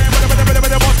down with the band, with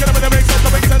the boss, get up with the mix sense,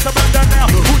 the band done now.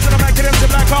 Who's in the mic, get him to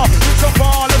Blacka. Look so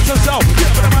far, look so slow.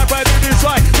 Yeah, but the man, but it is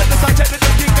right. Check the side, check the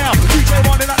thing now. DJ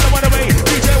wanting out the one away.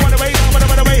 DJ one away, now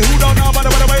one away. Who don't know about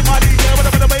the one away? My DJ, one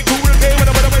away, cool again, one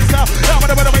away style. Now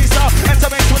one away style. Enter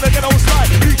mix with the get old slide.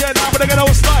 DJ now with the get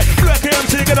old slide. Black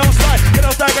MC, get old slide. Get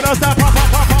old slide, pop.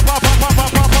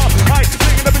 Hey,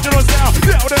 bringing the visuals down.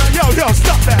 Yo,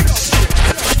 stop that shit.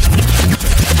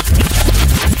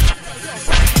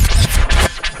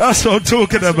 That's what I'm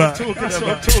talking about.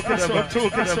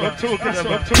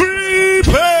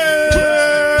 Creepy!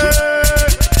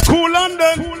 Cool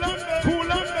London.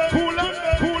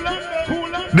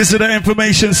 This is the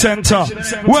information center.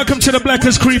 Welcome to the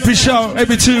Blacka's Creepy Show.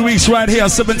 Every 2 weeks right here,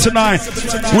 7 to 9.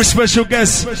 With special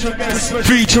guests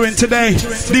featuring today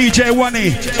DJ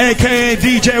 1E, aka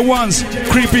DJ Ones,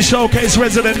 Creepy Showcase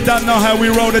resident. Don't know how we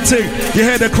roll the thing. You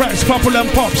hear the cracks, popple and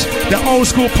pops, the old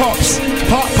school pops.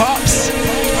 Pops.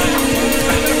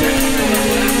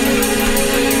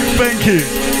 Thank you.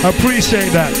 I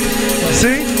appreciate that.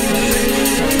 See?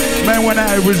 Man went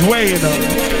out of his way, you know.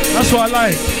 That's what I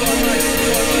like.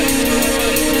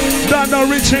 Dano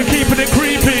Richard, keeping it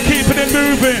creepy, keeping it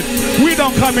moving. We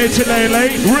don't come here today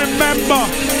late. Remember,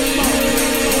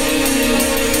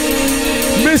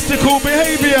 mystical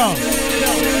behavior.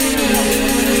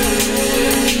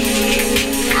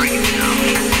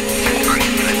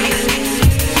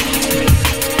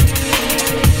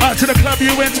 Out to the Club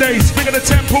UN days, bigger the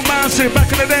Temple Mountain back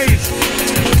in the days.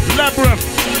 Labyrinth,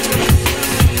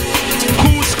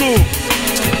 Cool School,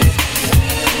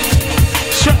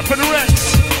 Stratford Rex.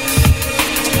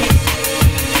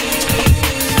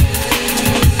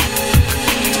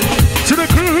 To the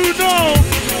crew who know.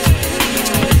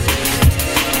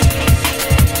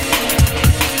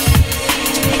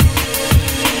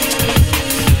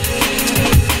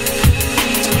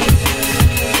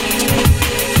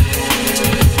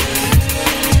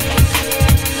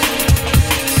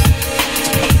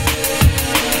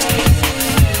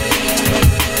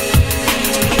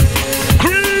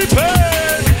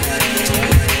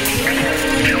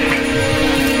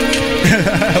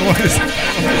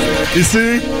 You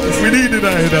see, we needed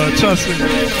that, you know, trust me.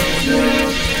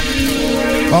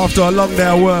 After a long day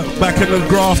of work, back in the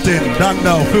grafting, done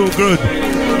now, feel good.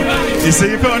 You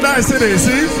see, you feel nice, innit, you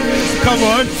see? Come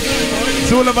on.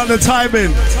 It's all about the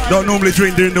timing. Don't normally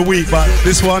drink during the week, but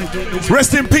this one.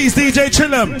 Rest in peace, DJ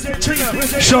Chillum.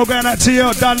 Show going out to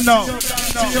you, done now.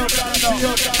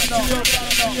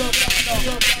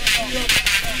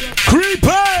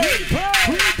 Creeper!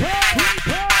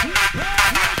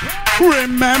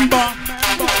 Remember.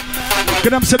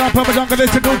 Get up, sit up, Papa Jungle,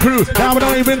 let's go crew. Down with the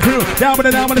waving crew. Down with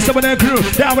the seven crew.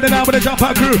 Down with the jump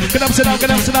out crew. Get up, sit up,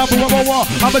 whoa.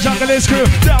 I'm a jungle crew.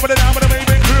 Down with the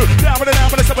waving crew. Down with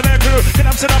the seven crew. Get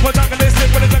up, sit up, jungle, let's stick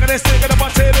with the jungle, let's stick. Get up,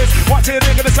 watch it,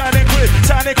 get the sign in quick.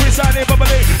 Sign in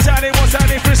bubbly. Sign in one, sign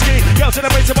in frisky. Girls in the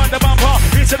base of the bumper.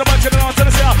 Into the bunch of the on to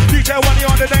the south. DJ One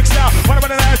on the next now. What about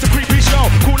the night, the creepy show?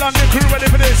 Cool on the crew, ready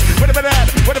for this. Whatever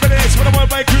that, whatever it is. What about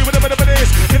my crew, whatever it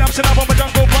is. Get up, sit up on my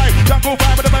jungle pipe with the go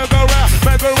round.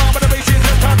 Go around with the bass in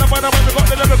the town, we got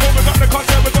the lyrical, we got the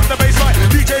content, we got the bassline.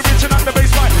 DJ Richard and the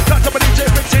bassline. That's up a DJ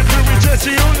Richard through in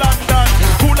Jersey, you London.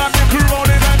 Cool London crew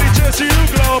rolling and in Jersey, you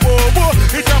global.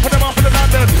 It's down for the man for the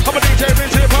London. I'm a DJ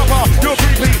Richard Papa. You're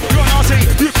creepy, you're nasty.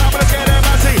 You come with a scared and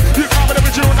nasty. You come with a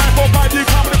original 945. You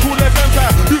come with a cool left fence.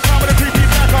 You come with a creepy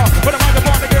Blacka. But I'm on the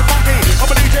bar to get funky. I'm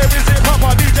a DJ Richard Papa.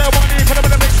 DJ One E, put him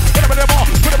in the mix, put him in the bar,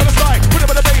 put him in the slide, put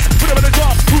him in the bass, put him in the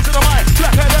drop. Who's in the mic?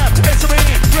 Blacka left, SME,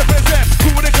 represent.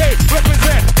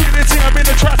 Represent, putting the team, I'm in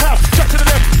the trap house. Track to the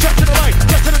left, track to the right,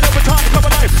 track to the left, time to come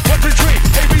alive. 1, 2, 3,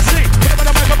 ABC. Put them in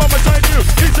the mic, I'm on beside you.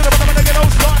 He's to the bottom and they get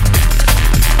old start.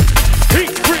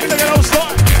 Heat, bring the get old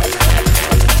start.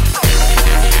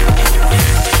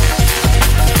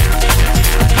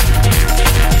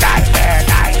 Nightmare.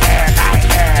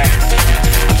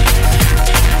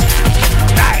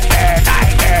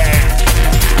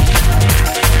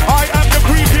 I am the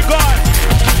creepy guy.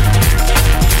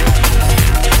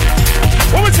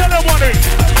 What we tell them, Wally?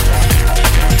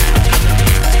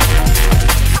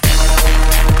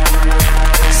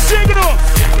 Signal!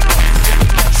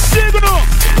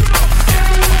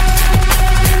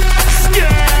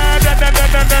 Scared!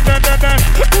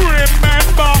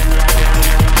 Remember,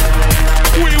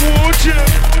 we want you.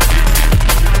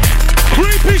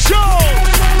 Creepy show!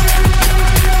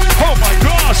 Oh my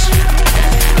gosh!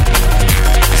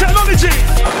 Technology!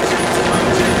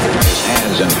 His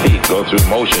hands and feet go through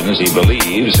motions he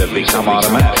believes have become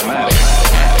automatic.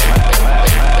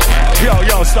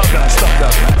 Yo, stop that.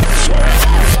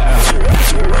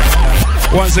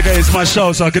 Once again, it's my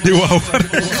show, so I can do what I want.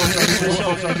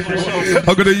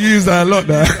 I'm going to use that a lot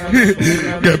now.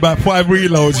 Get about 5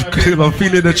 reloads because I'm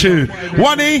feeling the tune.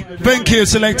 One-E, thank you,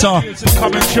 selector, for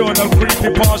coming through on the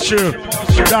creepy past you.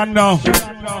 Done now.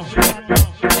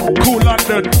 Cool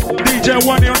London. DJ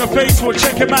One-E on the Facebook,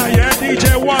 check him out, yeah?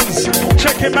 DJ Ones,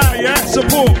 check him out, yeah?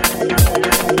 Support.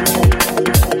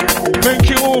 Thank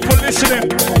you all for listening.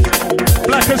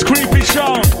 Blacka's Creepy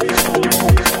Show.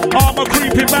 I'm a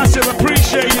creepy massive,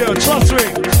 appreciate you, trust me.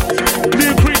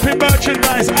 New creepy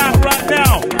merchandise out right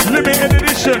now. Limited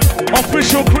edition,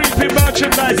 official creepy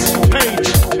merchandise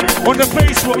page on the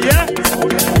Facebook, yeah?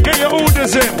 Get your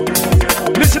orders in.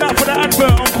 Listen out for the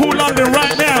advert on Cool London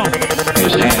right now.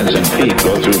 His hands and feet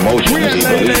go through motions he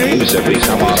believes have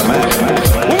become automatic.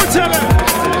 What we tell him?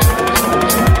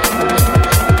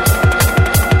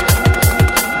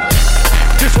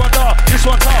 This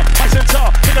one top, my center,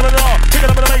 pick up the law, pick up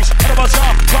the bass, and about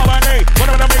top, call my name,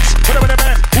 whatever the mix, whatever the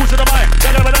man, who's in the mic,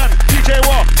 down with the done, DJ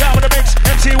War, down with the mix,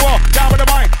 MC War, down with the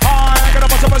mic, I ain't gonna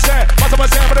bust up a set, with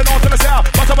the north to the south,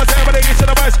 bust up a set, with the east to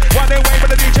the west, one day wait for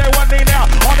the DJ, one day now,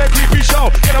 on that creepy show,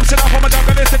 get up, sit up on my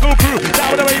jungle, it's the go crew, down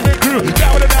with the raving crew,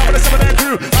 down with the 7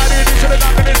 crew, I need to the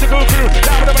jungle, it's the go crew,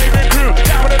 down with the raving crew,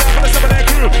 down with the 7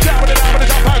 crew, down with the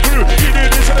jump out crew, you need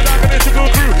to the jungle, it's the go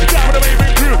crew, down with the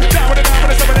raving crew, down with the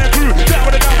 7 crew, down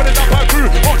with the jump out crew,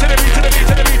 oh to the beat, to the beat,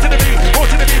 to the beat, to the beat, oh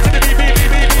to the beat, to the beat,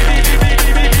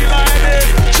 beat, like this,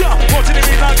 jump, oh to the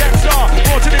beat, like gangsta,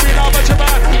 oh to the beat, like bunch of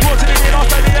man, oh to the beat, like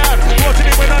Australian, oh to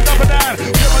the beat, like double down,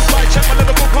 women's right, check my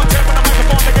lyrical content when the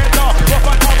microphone to get down, rock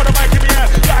on top of the mic in the air,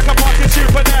 like a party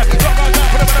super there, rock on top,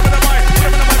 put him in the mic,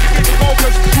 keep it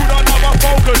focused, who don't know about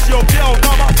focus, yo, know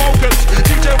about focus,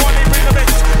 DJ One-E, bring the mix,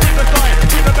 bring the time,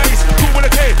 bring the bass, cool with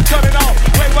the K, turn it off,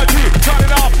 wave by two, turn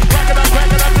it off, crank it up,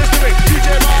 let's do it, DJ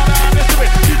Rana, let's do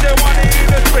it, DJ One-E,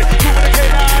 let's do it, cool with the K,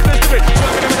 let's do it,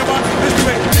 swerving in the bun, let's do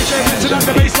it, DJ Richard on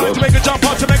the baseline to make a jump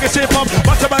up, to make a shape up,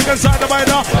 bust a back inside the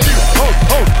minor,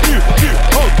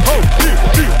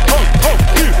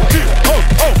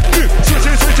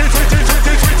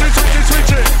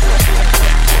 switch it,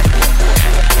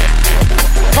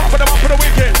 pop it up for the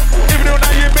weekend, even though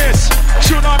now you miss,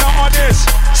 shoot on this,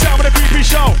 sound with the creepy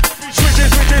show, switch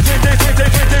it,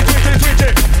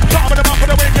 pop it up for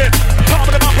the weekend, pop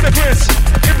it up for the Chris,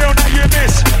 even though now you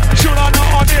miss, shoot on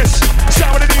this,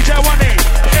 sound with the DJ One-E,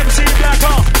 MC Blacka.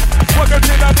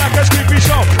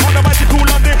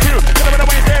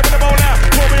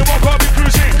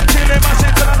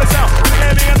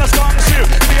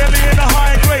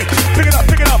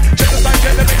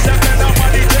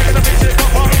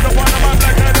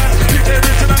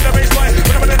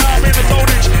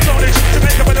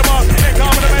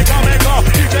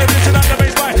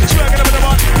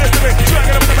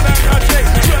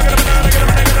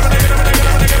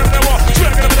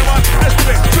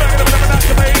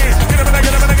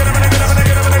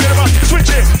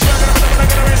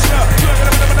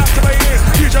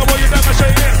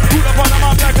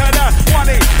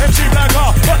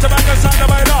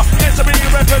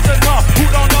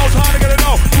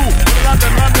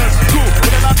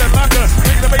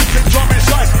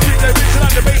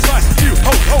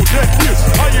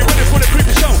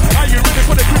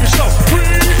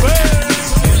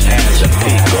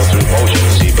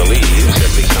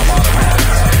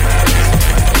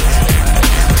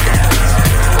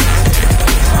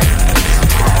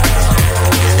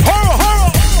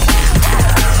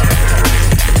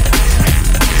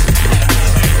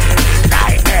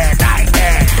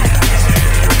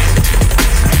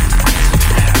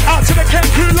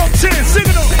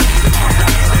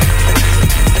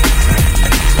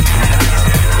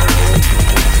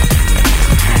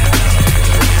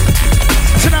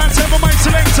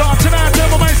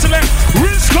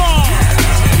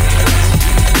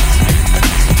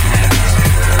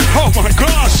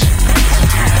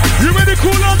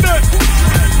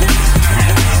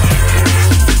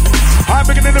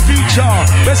 future.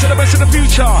 Best of the best of the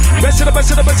future. Best of the best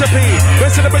of the best of P.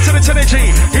 Best of the best of the energy.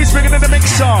 He's bringing in the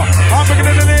mixer. I'm bringing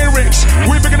in the lyrics.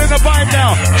 We're bringing in the vibe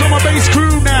now. Drum and bass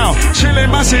crew now. Chilling,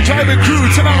 massive, driving crew.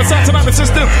 Tonight the sound, tonight the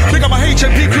system. Pick up my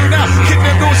HMP crew now. Kicking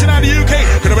them doors out of the UK.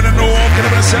 Could have been the north, could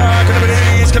have been the south, could have been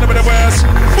the east, could have been the west.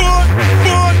 What?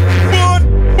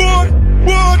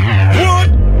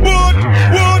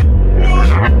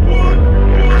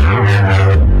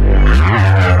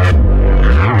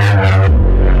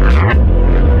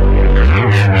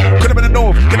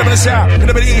 South, could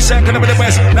have been the east side, could have been the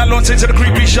west. Now launch into the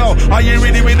creepy show. Are you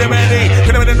really with them, Eddie?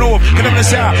 Could have been the north, could have been the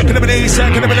south, could have been the east side,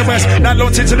 could have been the west. Now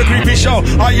launch into the creepy show.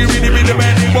 Are you really with them,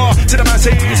 Eddie? War to the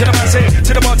massy, to the massy,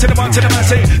 to the one, to the one, to the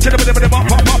massy, to the pop,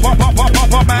 pop, pop, pop, pop, pop, pop,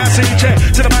 pop, massy, check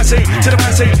to the massy, to the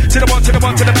massy, to the one, to the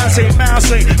one, to the massy,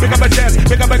 massy. Pick up a chest,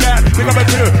 pick up a gun, pick up a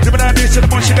two. Give it out this to the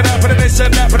one, shake it out, put it this and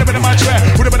that, put it in my track,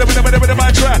 put it in my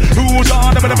track. Who's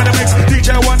on the mix?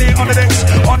 DJ One on the decks,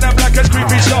 on that Blacka's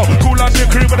creepy show. Cool on the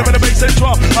crew, with a bit of bass and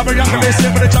drop. I'm a younger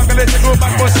listen with the jungle listen, go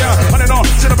back bust out, on and on,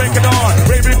 to the break of dawn.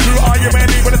 Raving crew, are you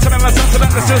ready? With the tunnel and sound to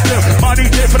that the system. My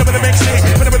DJ for the bit of mixing,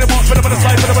 for the bit of walk, for the bit of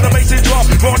slide, for the bit of bass and drop.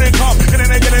 Rolling come, get in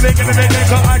there,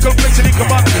 I complexity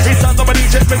come on. It sounds like my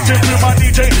DJ, picture through my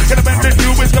DJ. Get a bend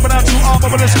through, it's coming out to arm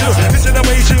over the skill. This is the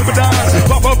way you would dance.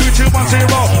 Pop up, 210,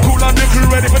 cool on the crew,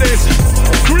 ready for this.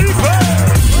 Creeper!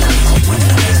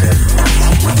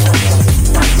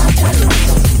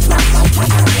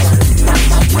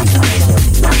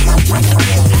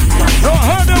 No,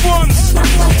 heard them once.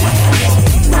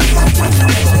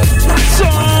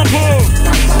 Sample.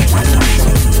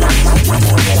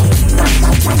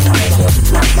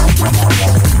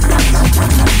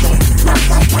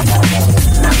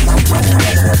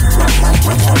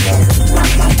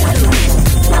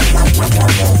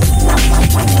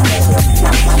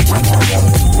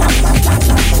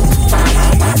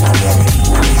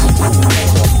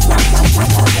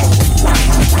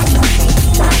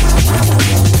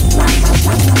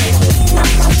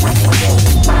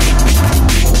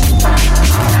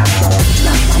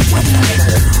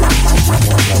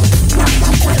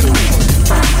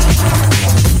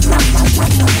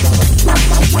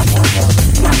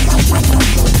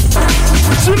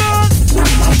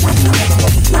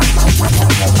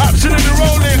 Absolutely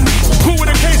rolling. Cool with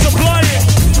a case of flying.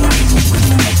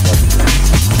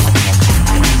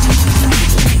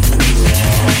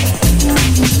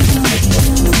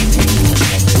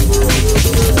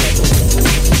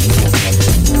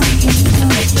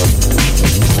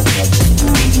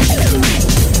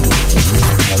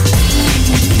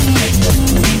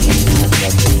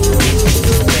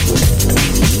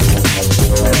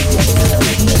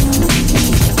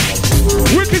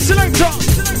 Wicked selector.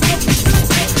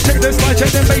 Check this line, check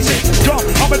them basic. Drop,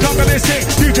 I'm a dog of this thing.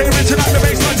 DJ Richard at the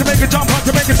baseline to make a jump up,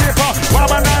 to make a zip up. While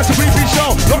my nights a briefing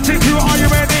show. Locked in crew, are you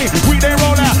ready? We they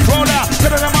roll out, roll out.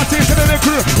 Set of them my team, set of the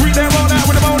crew. We they roll out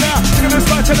with the roll out. Check this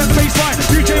line, check the baseline.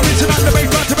 DJ Richard at the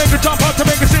baseline to make a jump up, to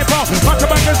make a zip up. Back to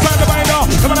back and slide the bind off.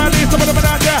 Come on, I need some of them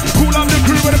out there. Cool on the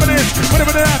crew, whatever it is.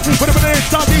 Whatever it is, whatever it is.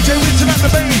 Start DJ Richard at the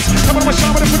base. Come on, my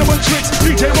shot with the one tricks.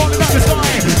 DJ rolling out the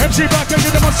line. MC Blacka,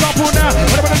 give them a sample now.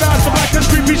 Whatever it is, the Blacka's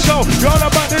creepy show. You're all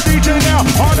about the DJ now.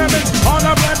 On the mix, on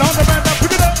the band, now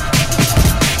pick it up.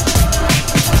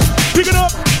 Pick it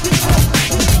up.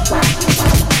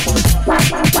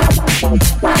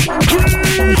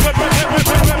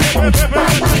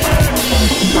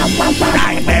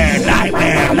 Nightmare,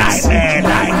 nightmare, nightmare,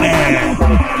 nightmare.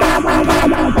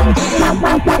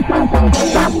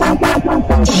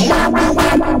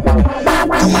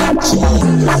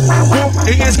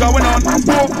 It is going on.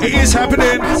 It is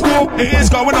happening. It is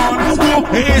going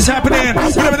on. It is happening.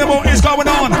 Whatever the more is going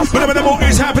on. Whatever the more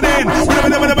is happening.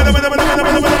 Whatever the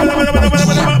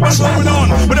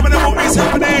more is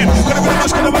happening. Whatever the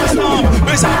much gonna storm.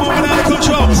 Makes that moving out of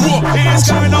control. It is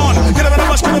going on. Whatever the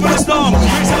much gonna storm.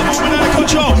 Makes that moving out of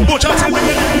control. Watch out, tell me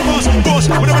the boss.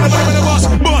 Whatever the boss.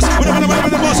 Whatever the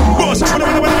boss.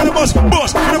 Whatever the boss.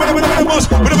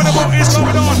 Whatever the more is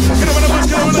going on. Whatever the much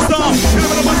gonna storm.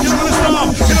 Whatever the much gonna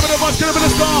storm. Whatever the much gonna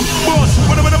storm.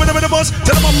 Whatever the boss.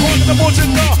 Tell them I'm part of the mortar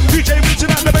car. DJ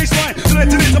reaching out the baseline.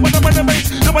 Select it, some of them on the bass.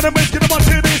 Some of them bass, get them on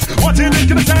to this. One to this,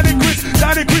 get a sounding Chris.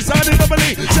 Sounding Chris, sounding double-E.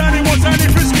 Sounding one,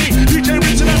 sounding frisky. DJ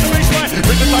reaching out the baseline.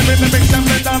 Bring the time in the mix and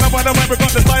blend down. And by the way, we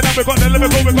got the slide and we got the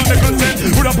lyrical, we got the content.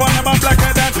 With a part of my Blacka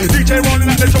dance. DJ rolling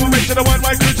out the drum and bass to the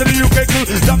worldwide crew, to the UK crew.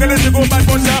 Jungle is the go back,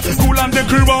 boss out. Cool on the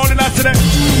crew, rolling out to them.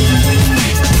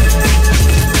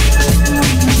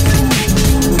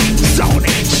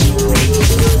 Zonage.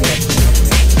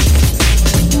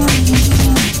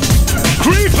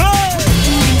 Creeper.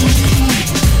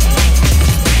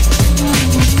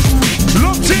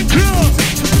 Locked in crew.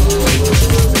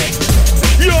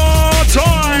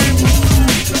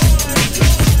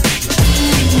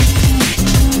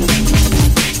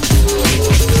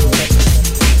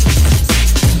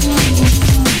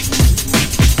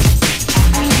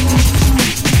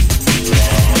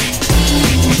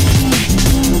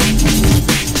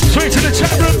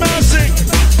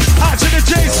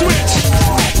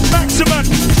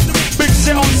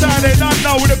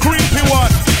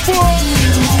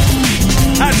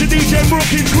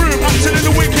 rocking crew,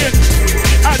 absolutely wicked.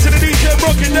 Out to the DJ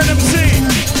rocking, let them see.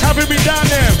 Having me down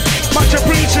there, much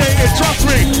appreciated, trust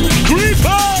me. Creeper!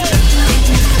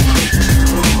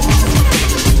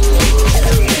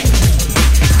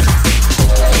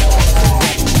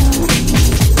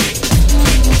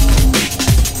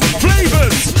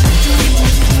 Flavors!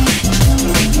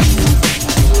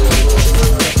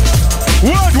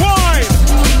 Worldwide!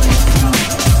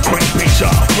 Creepy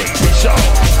show, creepy show.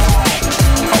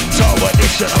 October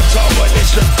edition, October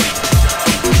edition.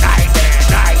 Nightmare,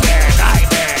 nightmare,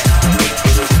 nightmare.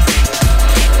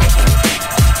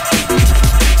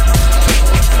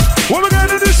 What we gonna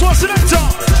do this one, selector?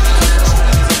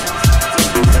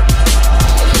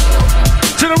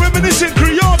 To the reminiscent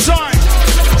crew, your time.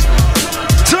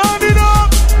 Turn it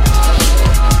up.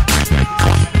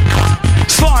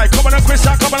 Slide, coming up, Chris,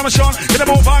 coming up, Sean. Get a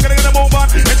move on, get a move on.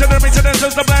 Into the mix, into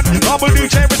the blend. Humble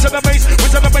DJ, into the bass,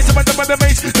 into the bass, into the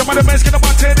bass. Come on, the bass, get a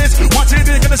one to this,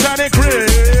 gonna sound it,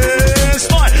 Chris.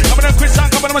 Slide, coming up, Chris,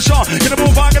 coming up, Sean. Get a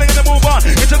move on, get a move on.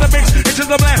 Into the mix, into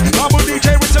the blend. Humble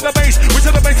DJ, into the bass,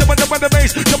 into the bass, into the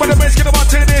bass. Come on, the bass, get a one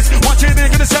to this,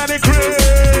 gonna sound it,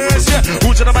 Chris. Yeah,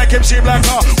 who to the mic, MC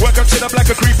Blacka. Welcome to the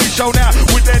Blacka Creepy Show now.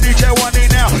 With their DJ one in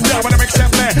now. Down with the mix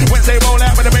and blend. Wednesday roll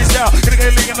out with the bass down. Gonna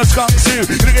get Lee in the skunk suit.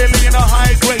 Gonna get Lee in the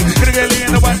high grade. Gonna get Lee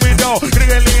in the white window. Gonna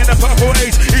get Lee in the purple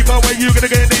ace. Either way, you gonna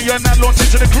get Lee and that launch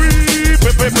into the creep.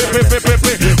 With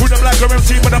the Blacka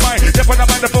MC with the mic. Step on the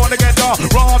microphone to get down.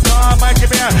 Raw time, mic give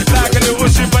me a like a little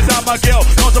super down my girl.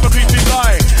 Knows I'm a creepy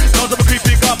guy. Knows I'm a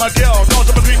creepy guy, my girl. Knows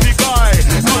I'm a creepy guy.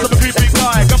 Knows I'm a creepy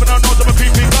guy. Governor knows I'm a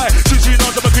creepy guy. Sushi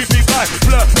knows I'm a creepy guy.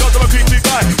 Blur knows I'm a creepy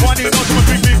guy. Wani knows I'm a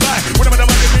creepy guy. When I'm in the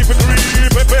mic, keep it creep.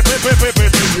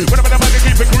 When I'm in the mic,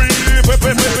 keep it creep.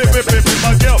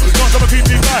 My girl knows I'm a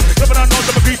creepy guy. Governor knows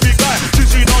I'm a creepy guy.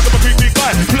 Sushi knows I'm a creepy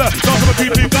guy. Blur knows I'm a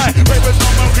creepy guy. Ravens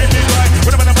knows I'm a creepy guy.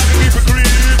 When I'm in the mic, keep it creep.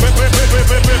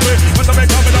 When I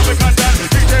make up and I make that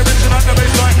DJ Richard on the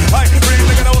baseline. I breathe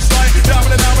like an old slide. Down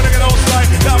with it, down with it, old slide.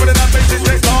 Down with it, that bass is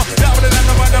take off. Down with it, and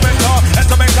the fundamental. And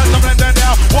to make that some blend that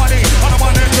now. One E on the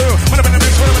one and two. When I'm in the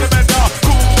mix, when I'm in the mental.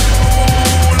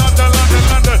 Cool, London, London,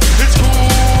 London. It's cool,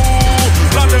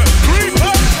 London.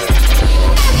 Creeper.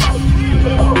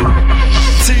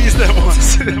 Tease them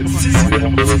once.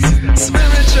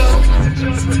 Spiritual.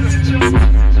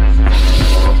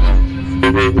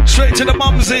 Straight to the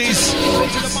mumsies.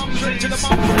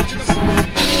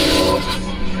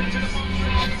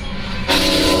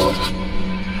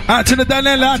 Out to the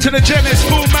Daniela, out to the Janice,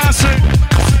 full massive.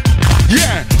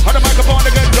 Yeah, on the microphone,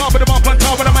 they get top of the bump on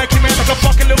top of the mic, man, like a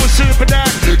fucking little super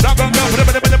dad. Not gonna go, put a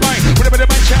bit of the mic, put a bit of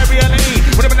the mic, cherry LE,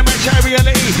 put a bit of the mic, cherry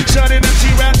LE. Turn in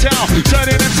MC round town, turn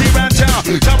in MC round town.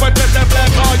 Top of that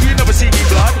black, oh, you never see me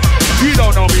blood. You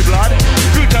don't know me blood.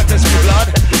 You don't test me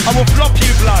blood. I will flop you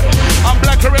blood. I'm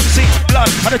Blacka MC blood.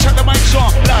 And the track the mic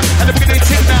song blood. And the beginning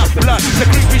tip now blood. It's a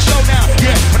creepy show now.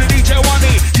 Yeah, on the DJ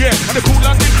 1E. Yeah, on the cool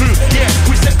London crew. Yeah,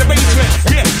 we set the bass rate.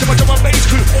 Yeah, to my drum and bass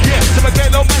crew. Yeah, to my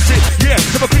ghetto massive. Yeah,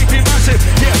 to my creepy massive.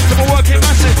 Yeah, to my working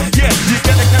massive. Yeah, you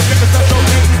get the cash, get the stuff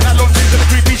okay. Now launch into the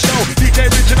creepy show. DJ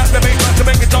Richard at the bass line to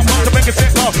make it jump on, to make it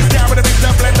set off. Down with the mix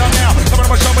and blend down now. Come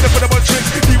on my show with the football tricks.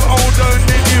 You older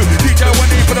than you. DJ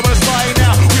 1E for the first line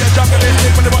now. We are juggling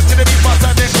it when the rock to the beat fast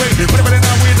and this way. Whatever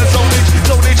now we in the zonage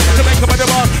to make up with the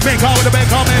bar. Make out with the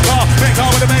make out with the make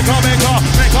out with the make out.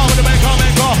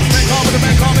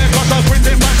 So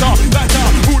printing batter.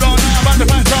 Who don't know about the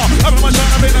batter? I'm my son,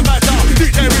 I'm in the batter.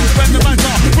 DJ Rich spend the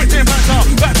batter. Printing batter.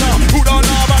 Who don't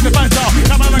know about the batter?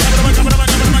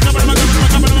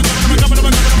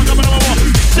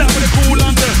 Down with the cool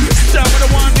London. Down with the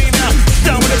 1D now.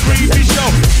 Down with the creepy show.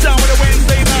 Down with the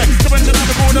Wednesday night. To mention on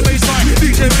the board, the baseline.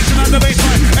 DJ Rich on the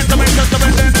baseline. And to make us the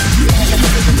bend.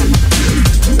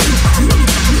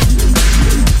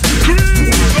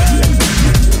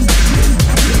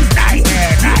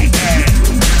 Nightmare.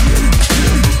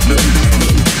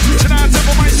 Tonight I'm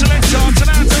for my selection.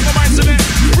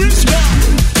 Rinse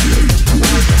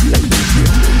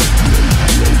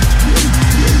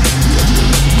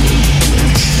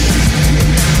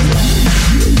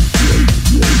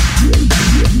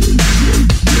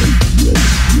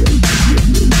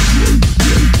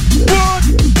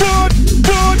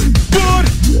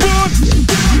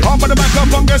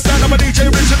I'm a DJ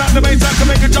Richard at the bass to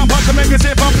make it jump up, to make it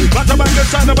zip up. Got the banger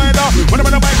side of my door. When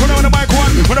I'm in the mic, when I'm in the mic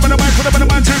one. When I'm in the mic, when I'm in the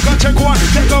mic two, got check one.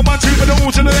 Check out my two, but the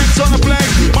all to the next on the play.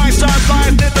 My side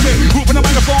slide, this to me. Whooping the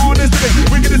microphone, this to me.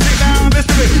 We're gonna sit down, this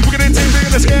to me. We're gonna take, we're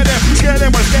gonna scare them.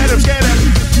 We're scare them.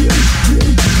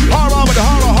 Horror with the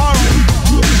horror.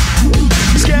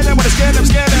 Scare them with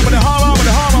the horror, with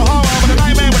the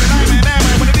nightmare, with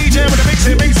the DJ, with the mix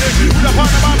it. With the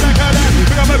partner, I'm like that.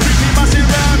 We got my creepy massive.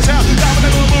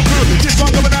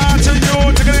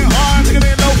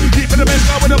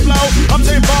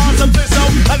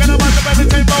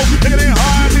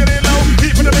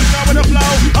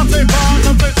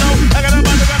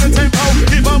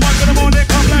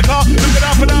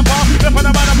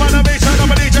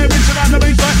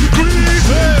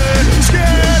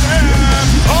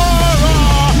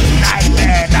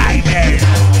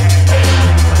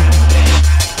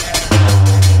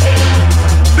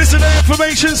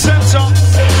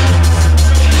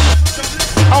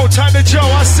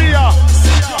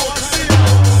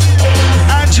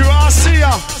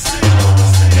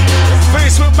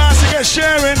 Facebook master get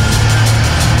sharing.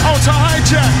 Out to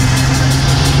hijack.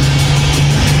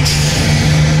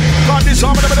 Got this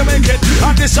arm, I'm gonna make it.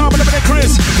 And this arm, I'm gonna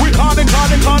Chris. We call it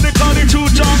two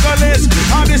junglers.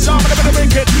 And this arm, I'm gonna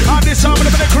make it. And this arm, I'm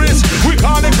gonna Chris. We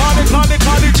call it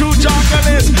two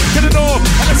junglers. To the north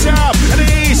and the south and the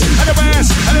east and the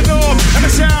west and the north and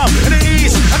the south and the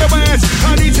east and the west.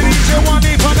 I need to each one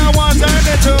deep on the ones and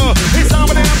the two. It's time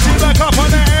with the MC back up on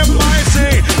the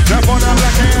MIC. Therefore the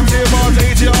black MC was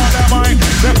easy on the mind.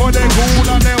 Therefore they cool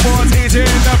and they was easy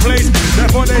in the place.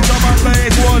 Therefore they drum and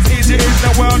bass was easy in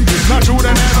the world. Not true,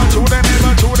 they never know.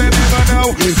 Not true, they never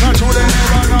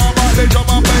know about the drum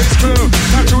and bass crew.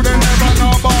 Not true, they never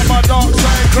know about my dark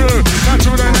side crew. Not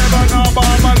true, they never know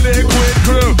about my liquid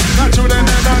crew. Not true, they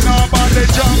never know about the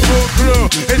jungle crew.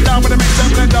 It's down with the mix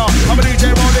and blender. I'm a DJ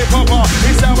Rolly Popper.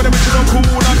 It's down with the original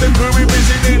cool and the crew. We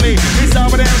busy neatly. It's down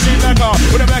with the MC Blacka.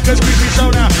 With the Blacka's creepy show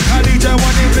now. I DJ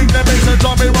one in bling the bass and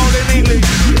drop it rolling neatly.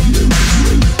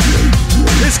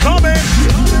 It's coming.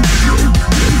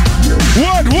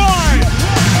 Worldwide.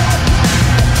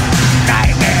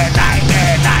 Nightmare.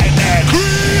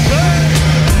 Creeper.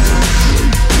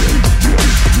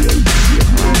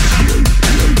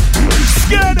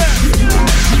 Scared it.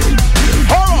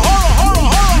 Horror.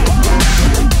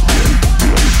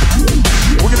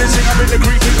 We're gonna sing up in the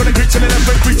creek. We're gonna creep to the left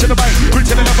and creep to the right. Creep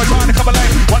to the left, we're trying to cover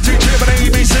line. 1, 2, 3, but the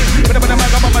ABC. But the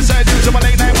back up on my side. Use my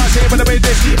late night, I say, but the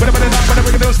this. But the down, but the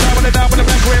big of style, but the down, but the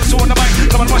black rail, so on the mic.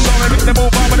 Come on, my show, and the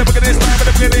move on, but the big of this time, but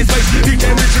the big of this place.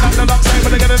 DJ reaching up the long side,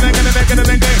 but they get a neck.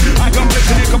 I come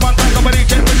fixing it, come on, nobody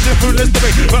can fix it through this to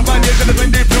me. But my dick gonna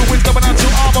bring the fluids coming out to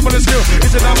arm up on the skill.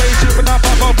 It's in our way, shipping up,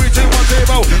 pop, 3, 2, 1,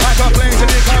 0. I got planes and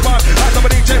they climb on. I come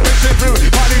and DJ brings it through.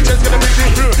 My DJ's gonna bring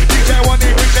it through. DJ one,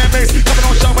 they bring their mix. Coming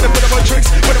on show with a bit of a tricks,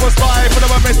 bit of a spy, bit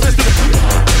of a miss.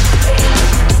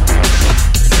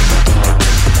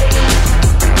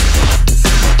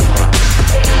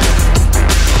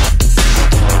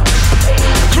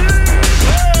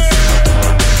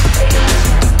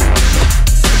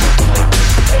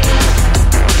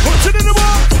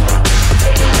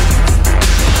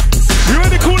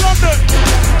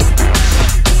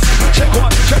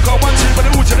 Check out 1, 2, but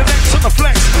the to the next on the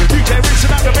flex. DJ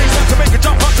reaching out the baseline to make a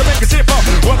jump up, to make a zip up.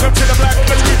 Welcome to the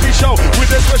Blacka's creepy show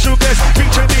with a special guest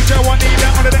featuring DJ One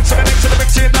down on the next to the next to the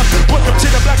mixing up. Welcome to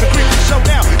the Blacka's creepy show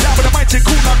now. Down with the mighty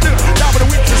cool up do. Down with the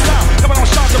winter style. Coming on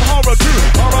shots of horror crew.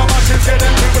 Horror massive get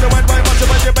them with the wine by much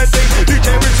about your bed thing.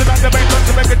 DJ reaching out the baseline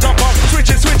to make a jump up.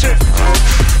 Switch it.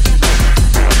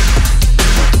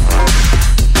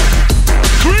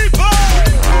 Creeper!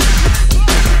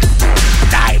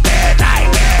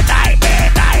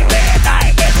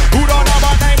 Who don't know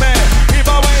about nightmare? If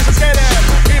always I'm scared of.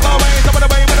 If always I'm on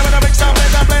the way with a mix up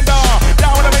and a blender.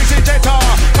 Down with a bass in Jetta.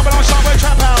 Coming on sharp with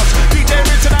trap house. DJ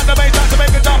rinsing out the bass to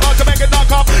make it jump up, to make it knock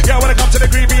up. Yeah, when it comes to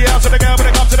the creepy house, when it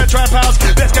comes to the trap house,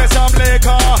 let's get some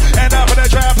liquor and up in the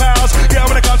trap house. Yeah,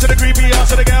 when it comes to the creepy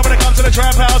house, when it comes to the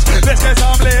trap house, let's get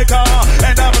some liquor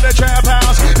and up in the trap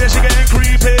house. Then she getting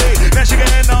creepy, then she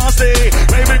getting nasty.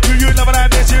 Baby, do you never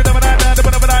like this? You never like that,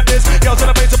 never like this. Yo, to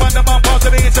the base, to the bumper, to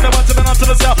the east, to the one, to the north, to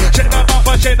the south.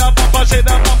 Shake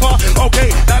that bumper. Okay,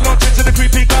 now launch into the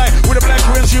creepy guy with a black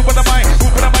rims, you with the mic. Who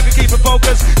put a mic and keep it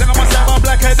focused? Then I must have my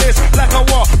blackhead this, Blacka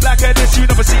what? Blackhead this, you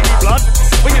never see me blood.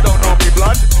 But you don't know me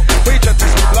blood. But you just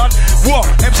miss me blood. What?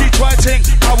 MC try ting,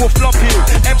 I will flop you.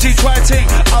 MC try ting,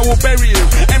 I will bury you.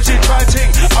 MC try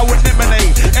ting, I will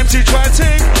eliminate. MC try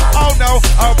ting, oh no,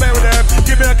 I'll bury them.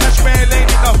 Give me a cashmere lady,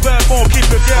 no third more,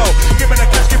 keep it girl. Give me the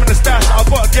cash, give me the stash, I've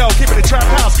got a girl, keep it the trap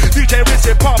house. DJ rinse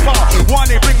it, pop. One,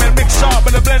 they bring me mix up,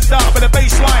 but the blend up, but the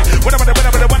bass line. Whenever they went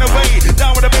away,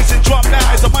 down with the bass and drum now.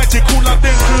 It's a mighty cool up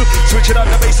then crew. Switch it up,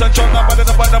 the bass and drum now, but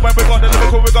when we got the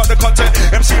lyrical, we got the content.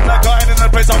 MC Blacka in the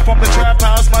place, I'm from the trap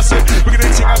house, massive. We're gonna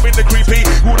sing up in the creepy.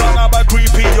 Who don't know about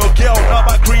creepy? Your girl know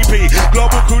about creepy.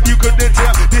 Global crew, you couldn't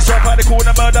tell. This rap how they call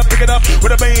the murder, pick it up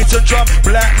with a bass and drum.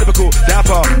 Black, lyrical,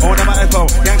 dapper, on the microphone,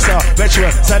 gangster,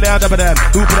 veteran, sell it out of them.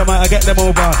 Who put them out, I get them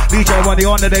over. DJ One,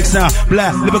 on the next now.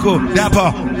 Black, lyrical,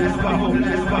 dapper.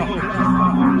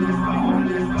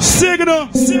 Signal.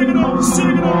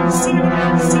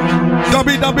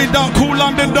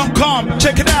 www.coollondon.com.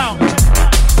 Check it out.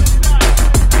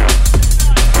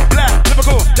 Black,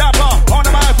 Liverpool, dapper, on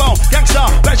the microphone, gangster,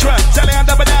 veteran, selling and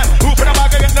double down. Who put the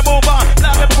mic and get the move on?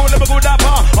 Black, Liverpool,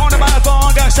 dapper, on the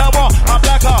microphone, gangster, what? I'm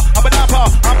Blacka, I'm a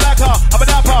dapper, I'm Blacka, I'm a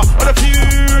dapper, with a few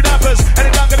dappers, and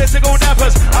the jungle is single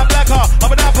dappers. I'm Blacka, I'm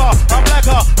a dapper, I'm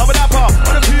Blacka, I'm a dapper,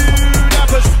 with a few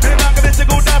dappers, and the jungle is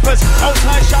single dappers.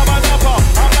 Outside Shabba dapper,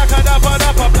 I'm Blacka, dapper,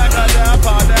 Blacka,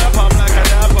 dapper, Blacka,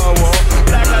 dapper, war.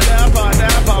 Blacka, dapper,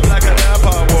 Blacka,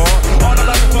 dapper, war.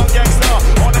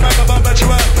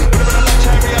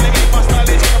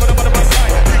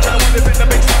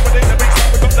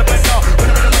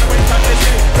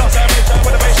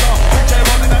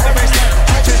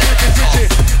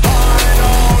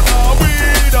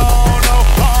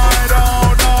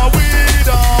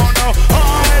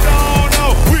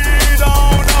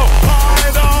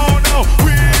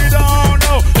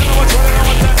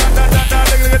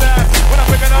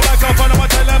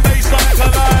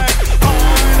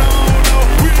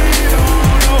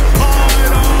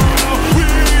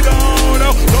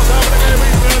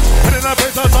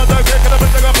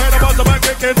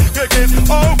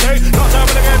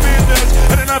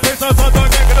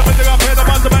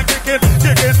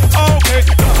 Okay,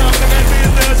 don't come to get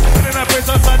business. In a place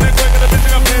on Sunday, quick in the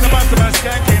business, I'm playing the master man,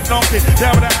 skanking, knocking.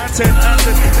 Down with the antin, down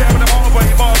with the Marway,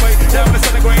 down with the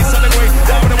Sunday Grey,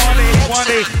 down with the one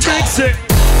day, fix it.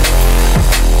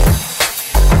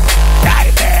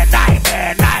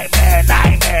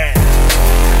 Nightmare.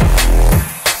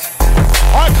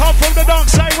 I come from the dark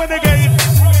side when they get.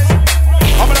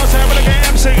 I'm an outside when I get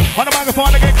MC. On the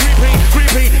microphone, I get creepy.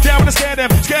 Yeah, I'm gonna scare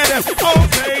them. Okay.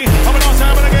 I'm an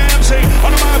outside when I get MC.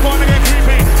 On the microphone, I get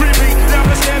creepy. Yeah, I'm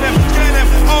gonna scare them.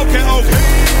 Okay. Dun.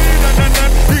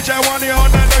 DJ one on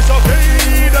that, that's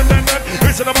okay. Dun.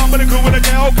 Listen, I'm on with the crew when I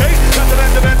get okay. Dun. When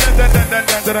I'm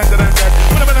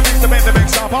in the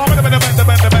mix up. I'm in the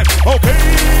okay.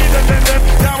 Dun.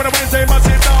 Down with the Wednesday, must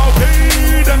sit down.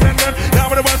 Okay. Dun. Down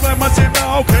with the Wednesday, must sit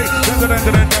down. Okay. Dun.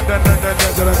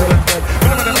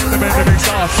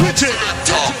 Switch it.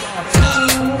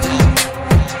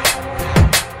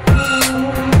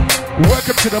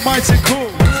 Welcome to the mighty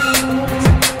cool.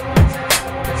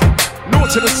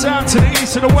 North to the south, to the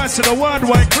east, to the west, to the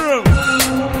worldwide crew.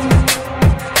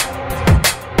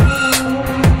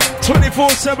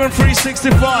 24/7,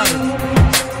 365.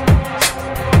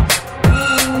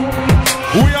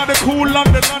 We are the cool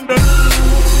London.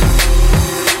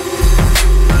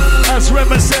 As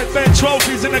Rema said, Ben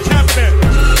trophies in the cabinet.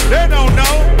 They don't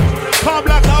know. Come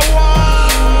like a water.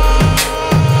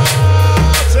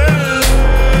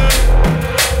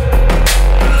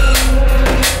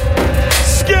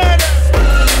 Scared.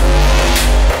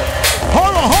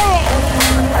 Horror.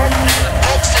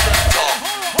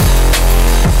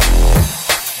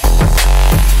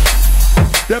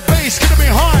 The bass gonna be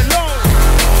high, low.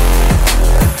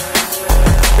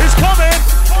 It's coming.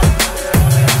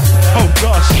 Oh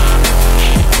gosh.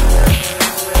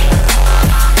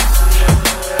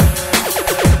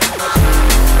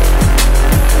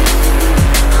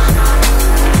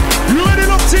 You ready,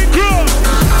 locked in, girl?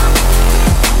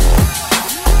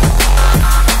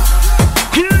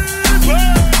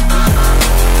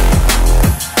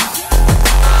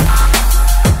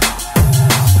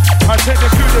 I take the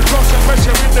cue, the drops and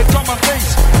pressure in the drum and bass.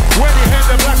 When you hear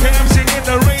the Blacka MC in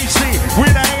the rave, see, we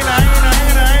the in lay.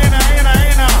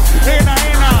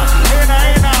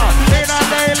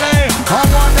 I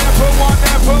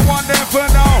want them for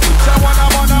now. Someone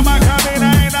I'm on the mic, I'm in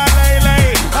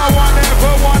lay. I want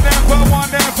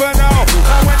them for now.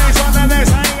 And when it's on the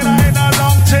list, I ain't a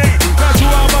long thing. The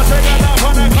two of us take up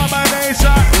on the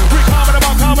combination. We come to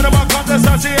the back, the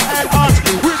sassy and us.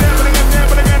 We never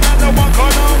again, and the one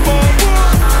called number.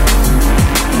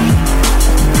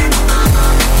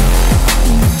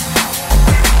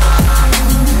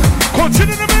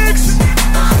 Continue the mix.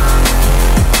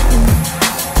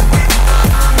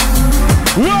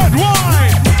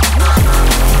 Worldwide.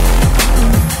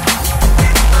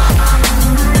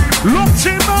 Locked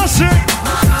in massive.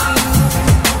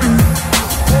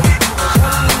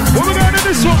 What we got in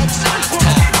this one?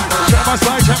 Check my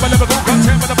side, check my Liverpool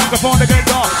content with the microphone to get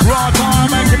dark. Raw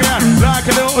time, making it like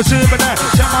a little super there.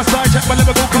 Check my side, check my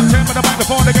Liverpool content with the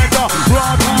microphone to get dark.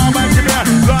 Raw time, making it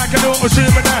like a little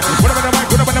super there. Put up in the mic,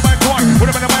 put up in the mic, one. Put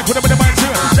up in the mic, put up in the mic,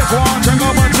 two. Check one, check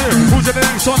on one, two. Who's in the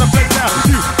next on the plate now?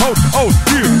 You,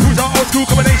 you. Who's our old school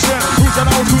combination? Who's got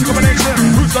the old school combination?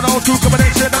 Who's got the old school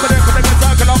combination? Never there for the get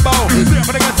tackle on bow. There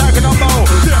for the get tackle on bow.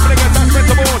 There for the get tackle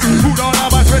vegetables. Who don't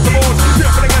have my vegetables?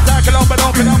 There for the get tackle on but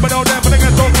open up, but out there for the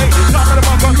get okay. Not for the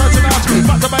ball, touching out.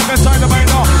 Back to back inside the mind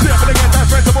now. There for the get that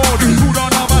vegetables. Who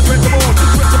don't have my vegetables?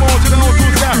 Vegetables to the old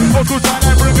school style. Old school style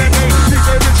and bring it in. DJ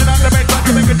Richard and the bait, back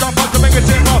to make it jump, back to make it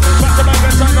timber. Back to back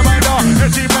inside the mind now.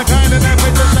 Let's see black kind and then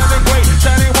with the standing way.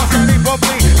 Standing one, standing for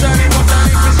me. Standing one,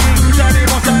 standing for me. Standing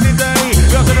one, standing day.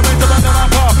 You're to the bait, about the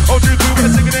rapper. Oh, you do with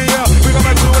a singing in here. We got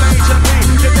my crew with H&B.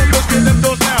 Get them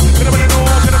those now. Could have been an old,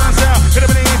 could have been sound. Could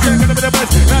have been an H&B, could have been the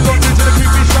best. Now launch into the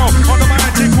creepy show. On the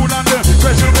mic, cool London.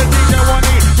 Special with DJ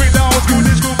 1E. Bring down old school,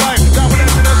 this school vibe. Down with them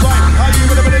to the right. How you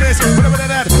with a bit of this? With a bit of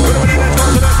that. With a bit of this.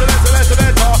 Go to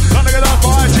that. Don't get off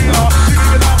for IGR. You can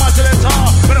get off my selector.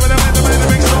 With a bit of the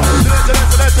mix up.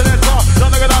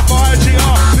 Don't get off for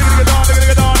IGR. You can get down.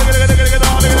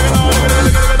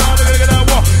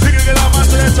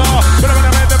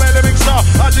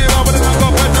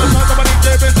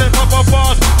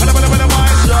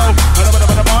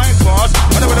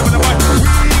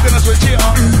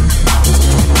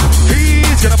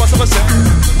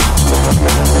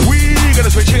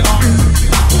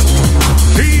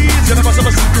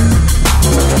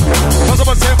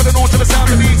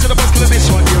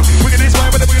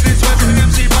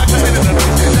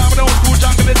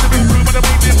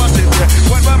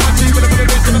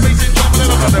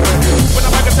 When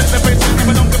I'm back, I set the face,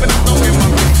 never don't give it up, don't give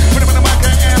up. When I'm in the mic,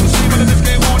 I am, see what this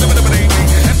game on.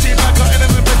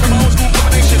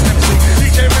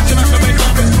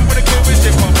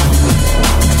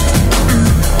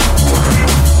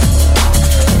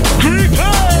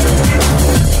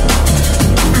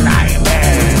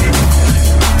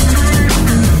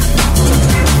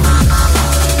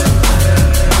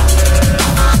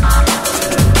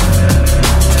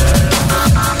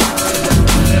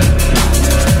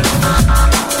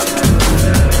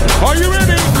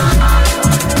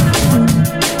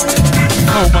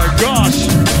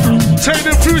 Take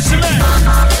them through select.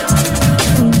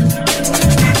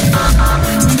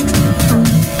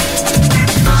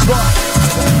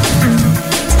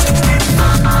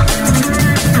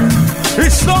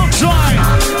 It's not time.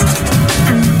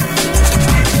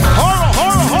 Horror,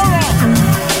 horror, horror.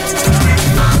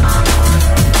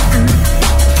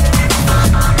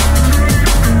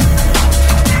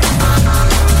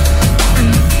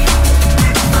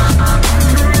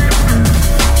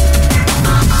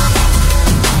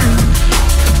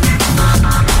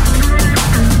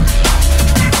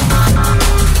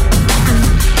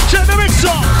 Check the mix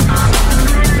up.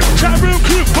 Chat room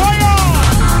crew, fire.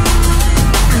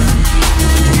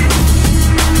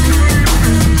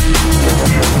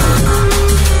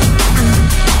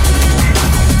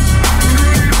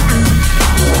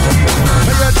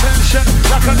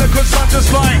 Like a little sun just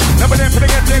flying. Never there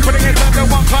putting it in, putting it under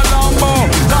one Colombo.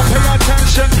 Now pay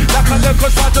attention, like a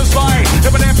little sun just flying.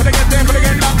 Never there putting it in, putting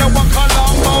it under one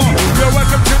Colombo. You're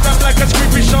welcome to the Blacka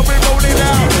creepy show, we rolling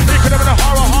down. You could have been a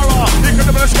horror, horror. You could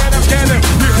have been a scared them.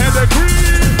 You hear the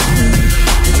creep.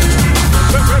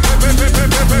 Creepy,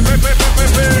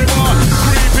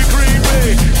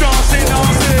 creepy, nasty,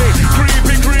 nasty.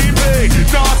 Creepy, creepy,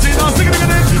 nasty,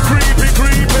 nasty. Creepy,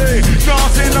 creepy,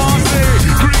 nasty, nasty.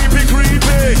 Creepy,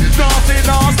 creepy, nasty,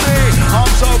 nasty. I'm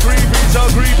so creepy, so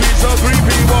creepy, so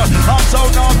creepy. What? I'm so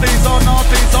naughty, so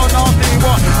naughty, so naughty.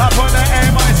 What? Up on the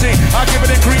MIC, I give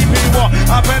it a creepy. What?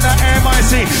 Up in the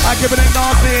MIC, I give it a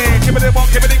naughty. Give it a what?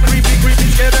 Give it a creepy, creepy.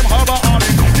 Scare them horror on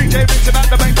it. DJ mixing at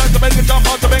the bank, time to make it jump,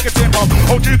 hard to make it tip up.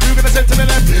 Oh, two crew gonna set to the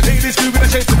left. Ladies crew gonna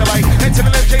chase to the right. Head to the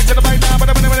left, chase to the right now. But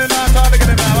I'm in the night, time to get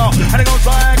it now. And it goes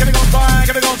right, and it goes right,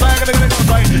 and it goes right, and it goes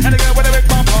right. And it go with a big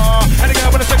bumper, and it go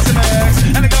with a sexy legs,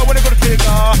 and it go with a good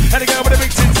figure, and it go with a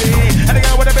big titty, and it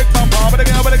go with a big bumper, but it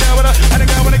go with a girl with a, and it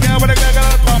go with a girl with a girl with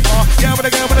a bumper, yeah with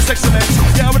a girl with a sexy legs,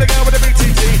 yeah with a girl with a big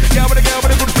titty, yeah with a girl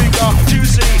with a good figure,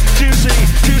 juicy, juicy,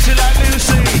 juicy like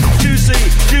Lucy, juicy,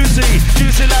 juicy,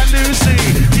 juicy like Lucy,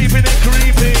 keeping it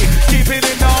creepy, keeping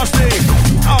it nasty,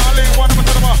 all in one,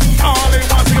 all in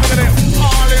one, look at it,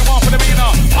 all in one for the Mina,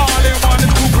 all in one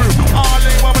is cool crew, all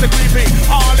in one with the creepy,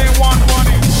 all in one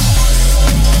running.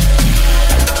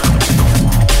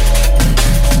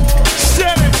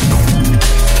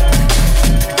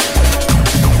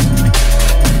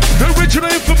 Original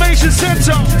Information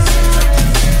Center.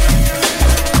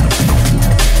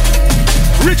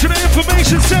 Original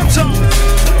Information Center.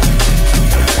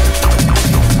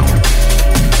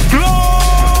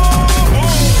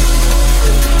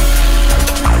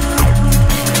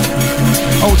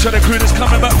 Oh, to the crew that's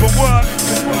coming back from work.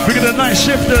 We get the night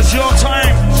shifters, your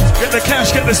time. Get the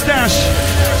cash, get the stash.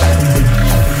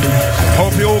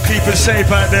 Hope you all keep it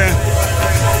safe out there.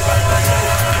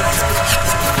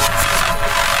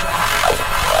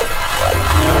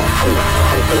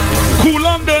 Cool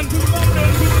London.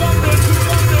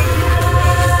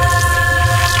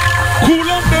 Cool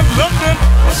London, London.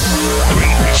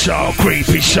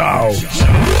 Creepy show.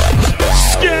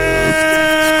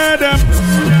 Scare them.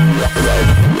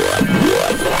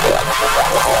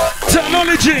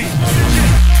 Technology.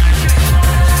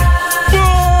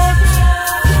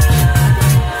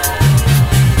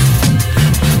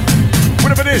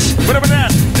 Whatever this, whatever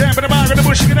that, down by the bar, in the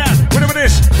bush, you get out. Whatever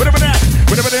this, whatever that,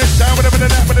 whatever this, down, whatever that,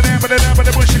 whatever that, whatever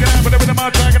the bush, you get out. Whatever the bar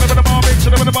track, whatever the bar mix,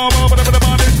 whatever the bar, whatever the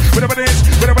bar is, whatever this,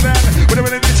 whatever that, whatever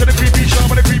this, to the creepy show,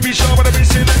 whatever the creepy show, whatever this,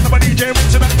 let nobody DJ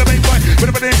rinse it up the main point.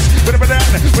 Whatever this, whatever that,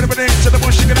 whatever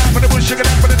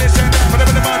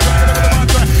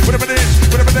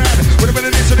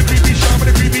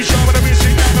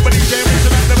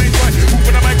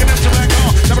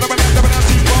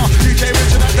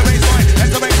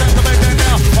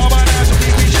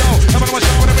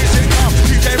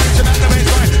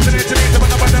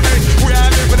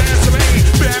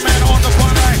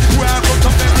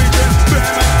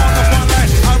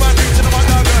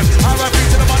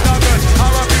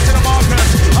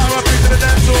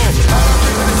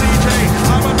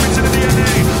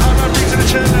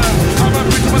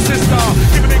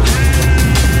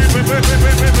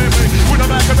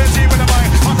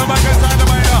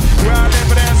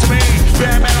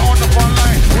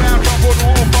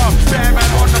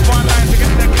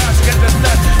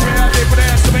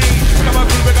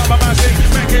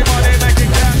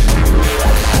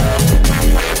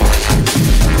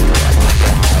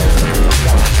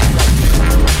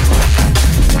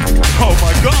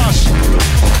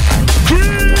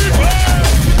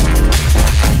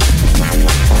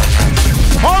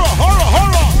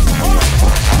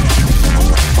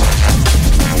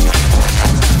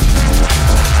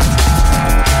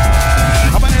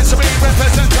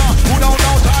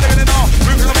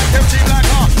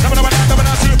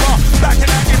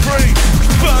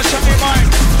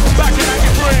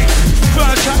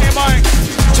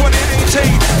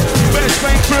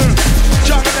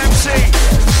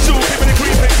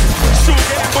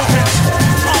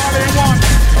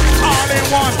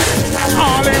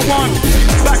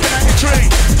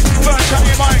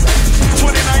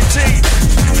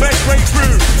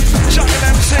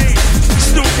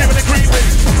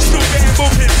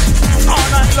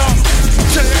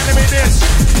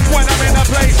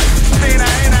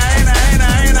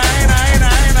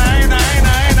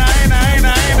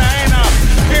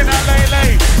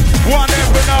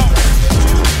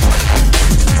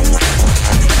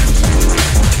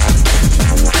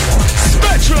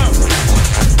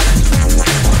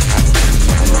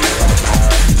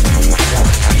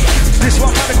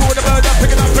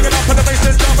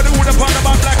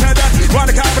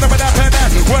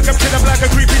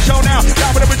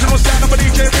no sound of a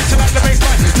DJ reaching out the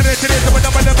baseline. Today, the window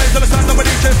by the bass of the sound of a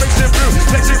DJ fixing through.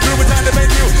 Flexing through without the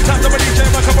venue. Sound of a DJ,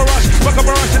 rock up a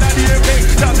rush in the UK.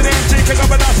 Sound of the MC, kick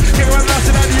up a dust, kick up a dust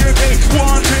in the UK.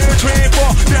 1, 2, 3,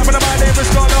 4. Down for the my name is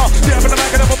Scholar. Down for the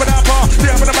back of the bubble down bar.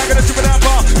 Down for the back of the super down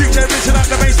bar. DJ reaching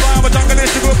out the baseline. We're talking this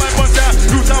to go man bust down.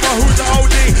 Who's the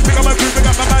OG? Pick up my crew, pick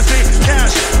up my massy.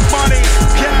 Cash, money,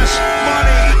 cash,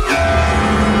 money.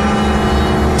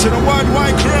 To the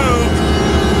worldwide crew.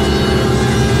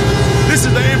 This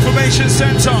is the information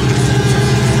center.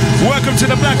 Welcome to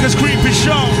the Blacka's Creepy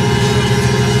Show.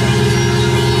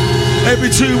 Every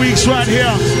 2 weeks right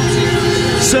here,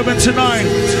 7 to 9,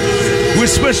 with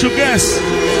special guests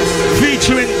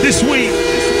featuring this week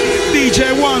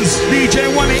DJ Ones, DJ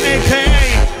One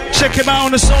aka. Check him out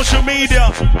on the social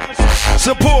media.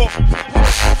 Support.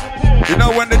 You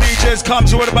know when the DJs come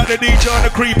to what about the DJ on the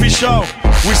Creepy Show?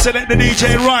 We select the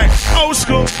DJ right. Old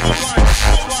school.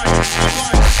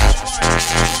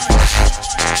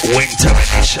 Winter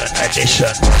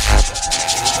edition.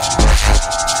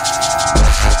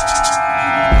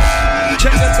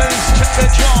 Check the bass, check the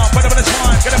drum, whatever the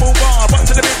time, get a move on, bust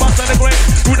to the big bust and the great.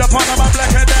 Root up on my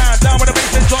Blacka down with the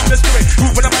bass and drum, let's do it.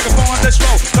 Move with the microphone on this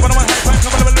row. Come on my high five,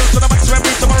 come on the loose, on the mic, so I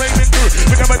move to my raving crew.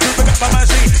 Pick up my crew, pick up my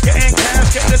machine, get in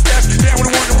cash, get the stash. Yeah, we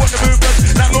want the movement.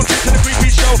 Now launch into the Creepy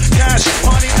Show. Cash,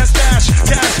 money and stash,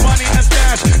 cash, money and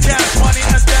stash, cash, money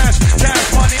and stash, cash,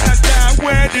 money and stash.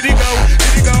 Where did he go?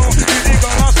 Did he go? Did he go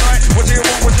last night? What do you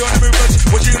want? What you on the movement?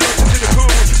 What you looking to the cool?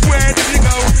 Where did he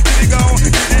go? Did he go?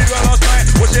 Did he go last night?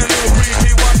 What's your little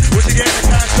creepy one? Was he getting the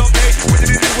cash okay? What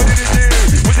did he do? What did he do?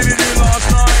 What did he do last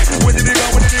night? Where did he go?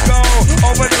 Where did he go?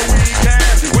 Over the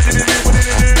weekend. What did he do? What did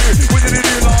he do? What did he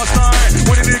do last night?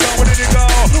 Where did he go? Where did he go?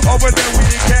 Over the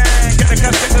weekend. Get the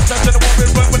cash, get the stuff to the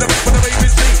one with the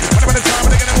ABC. Whenever the time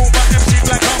when they're gonna move back, MC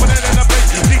Black on with it in the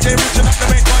place. DJ reaching up the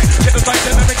main line. Get the sights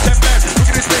and the mix and man. Look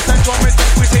at this bass and drum and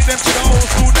we take them to the old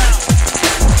school now.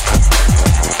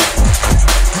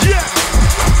 Yeah!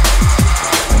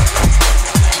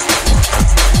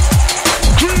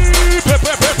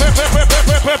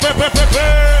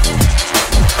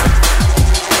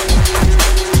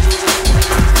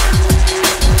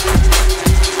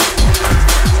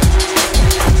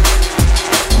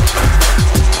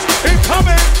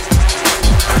 Incoming!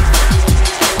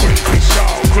 Creepy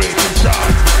show.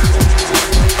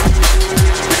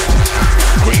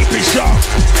 Creepy show.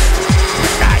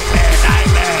 Nightmare.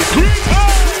 Creeper!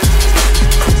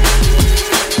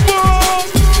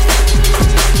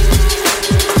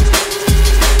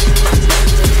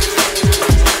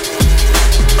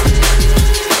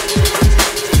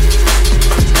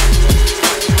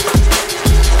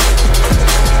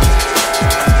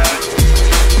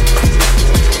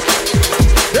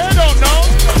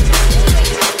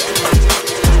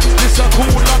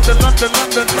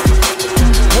 London.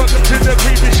 Welcome to the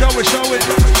Creepy Show, we're showing.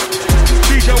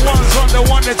 DJ One's on the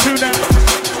 1 and 2 now.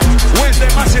 Wednesday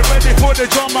massive, ready for the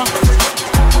drama.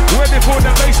 Ready for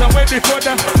the bass and ready for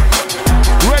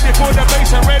the bass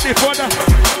and ready for the.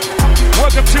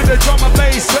 Welcome to the drama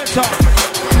bass center.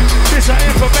 This is our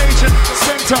information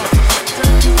center.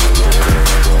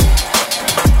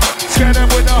 Scare them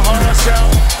with a horror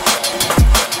sound.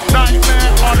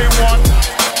 Nightmare all in one.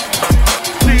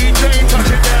 DJ touch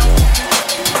it down.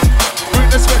 Bring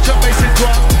the special bass and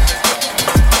drop.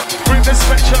 Bring the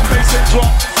special bass and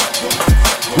drop.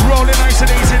 Rolling nice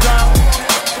and easy down.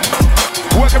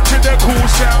 Welcome to the cool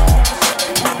sound.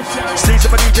 See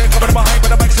some DJ coming behind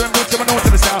with the mics and roots and north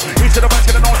to the south. East to the west,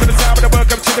 get the north to the south. But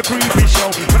welcome to the Creepy Show.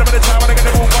 Whenever the time when I get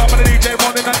the move on, but the DJ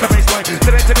rolling at the baseline.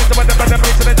 Today to this, the bass,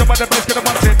 and then jump on the bass, get the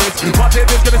wanted this. Wanted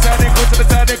this, get the sounding quiz to the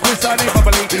sounding quiz, sounding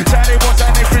bubbly. Sounding one,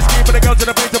 sounding frisky, but the girl to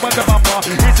the bass, and the bumper.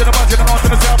 East to the west, get the north to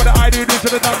the south. But I do this to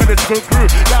the down with the crew.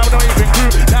 Down with the even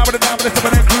crew. Down with the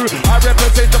 7 crew. I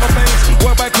represent the bass.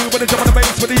 Work by crew with the jump on the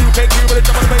bass. For the UK crew with the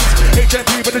jump on the bass.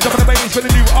 HMP with the jump on the bass. For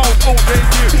the new old day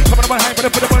new. Coming on behind for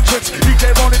the bunch tricks. DJ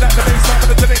rolling at the bass. Down with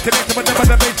the today to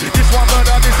the bass. This one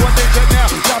murder, this one danger now.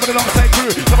 Down with the alongside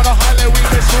crew. Coming on high low, we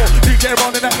miss roll. DJ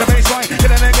rolling at the bass line.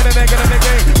 Get in there.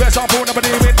 Best on phone number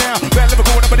name it now. Best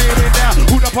Liverpool number name it now.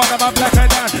 Who the part of my Blacka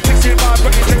down? 16 bars,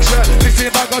 fucking trick shirt. 16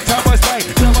 bars, got time, boys, like.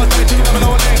 Number 32, number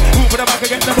 11. Who for the back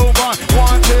again, the move on.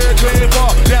 1, 2, 3,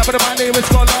 4. Down for the my name is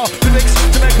Scholar. Lyrics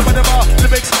to make them at the bar.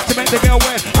 Lyrics to make the girl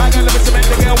wet. I got lyrics to make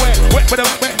the girl wet. Wet with the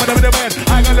wet.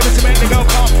 I got lyrics to make the girl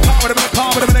calm. Calm with a minute,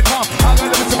 calm. I got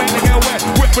lyrics to make the girl wet.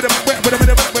 Wet with a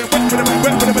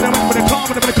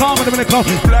calm.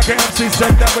 Blacka MC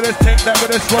said that with us, take that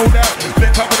with us, roll that.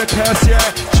 Link up with a curse, yeah.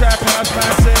 Trap house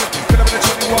massive. Fill up with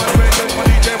a 21 rhythm. My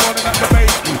DJ rolling up the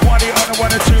bass. 1 on the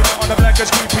 1 and 2 on the Blacka's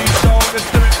Creepy Show.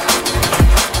 Let's do it.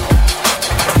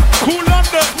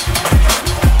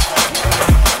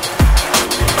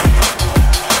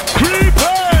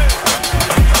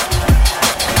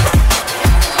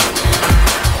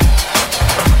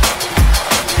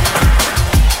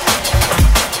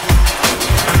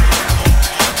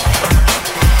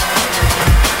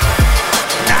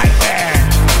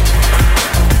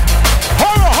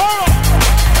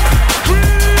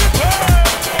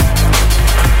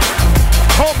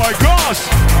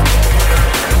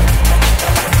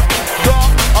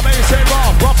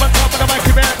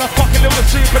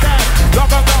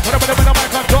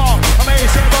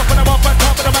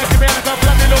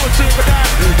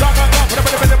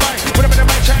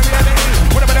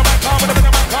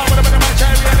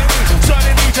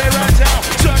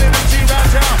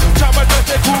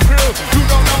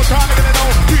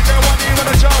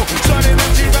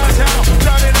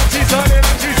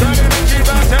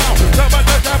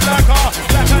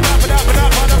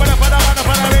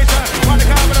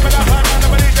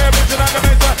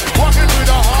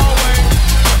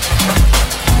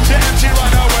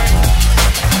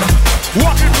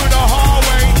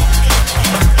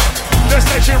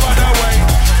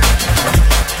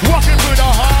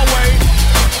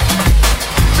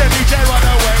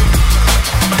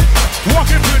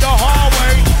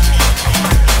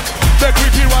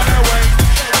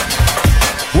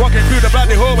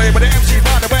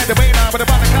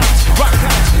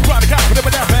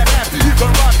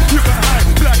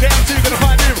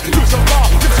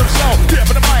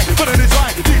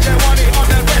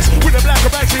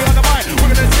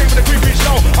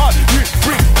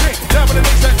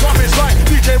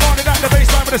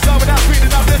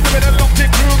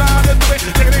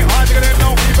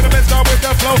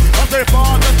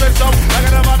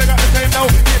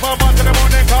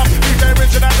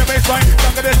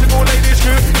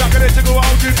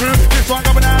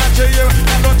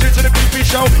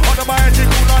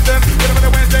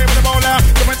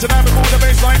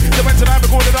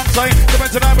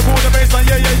 tonight before the baseline.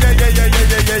 Yeah.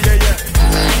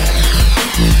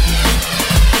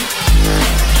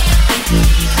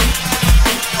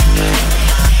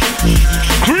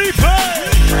 Creeper!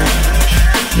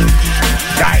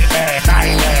 Nightmare.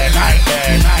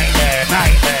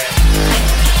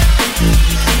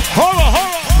 Horror.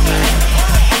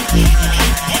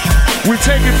 We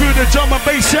take it through the drum and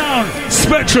bass sound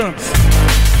spectrum.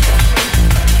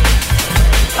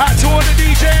 Out to all the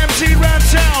DJ MC round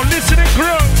town, listening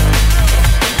crew.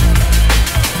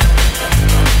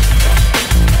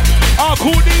 Our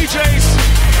cool DJs.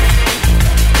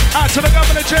 Out to the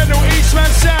Governor General, Eastman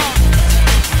Sound.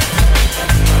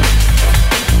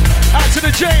 Out to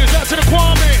the James, out to the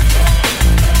Kwame.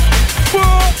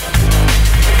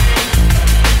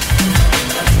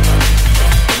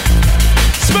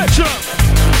 Spectrum.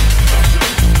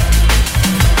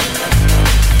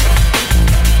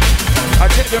 I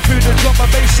take them through the drum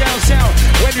and bass sound.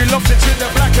 When you locked into the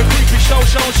Blacka creepy show.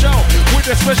 With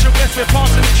a special guest we're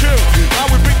passing through. I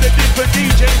will bring the different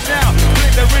DJs now.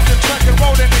 Bring the rhythm track and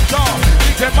roll in the car.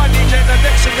 DJ my DJ the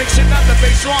next and mixing up the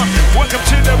bass one. Welcome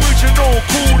to the original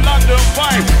cool London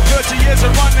vibe. 30 years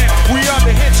of running, we are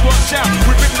the hit squad sound.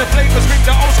 We bring the flavors, bring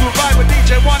the old school vibe with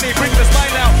DJ One. Bring the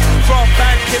style out from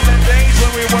back in the days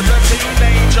when we was a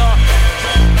teenager.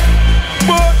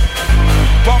 But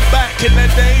from back in the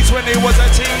days when he was a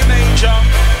teenager.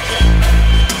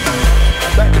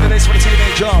 Back in the days when a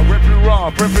teenager, ripping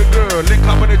raw, ripping good, link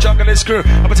up with the junglist crew.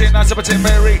 I'm a teen nice, I'm a teen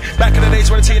Mary. Back in the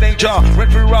days when a teenager,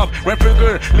 ripping raw, ripping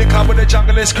good, link up with the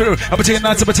junglist crew. I'm a teen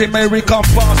nice, I'm a teen Mary. Come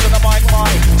fast on the mic,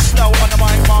 slow on the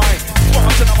mic, fast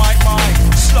on the mic,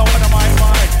 slow on the mic.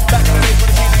 Back in the days when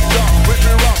a teenager,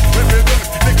 ripping raw, ripping good,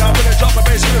 link up with the drum and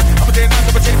bass crew. I'm a teen nice,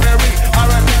 I'm a teen Mary.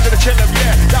 R.I.P. to the chiller,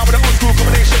 yeah. Down with the old school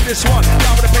combination, this one.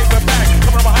 Down with the paper bag,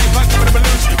 coming on my high five, coming on the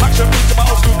balloons. Max and boots to my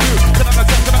old school crew. Turn on the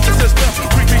system.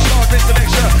 Creepy short this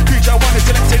selection. DJ One is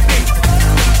selecting me.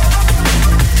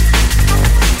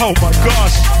 Oh my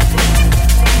gosh.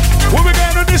 Where we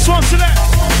going on this one, select?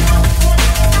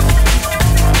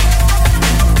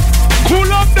 Cool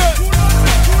London.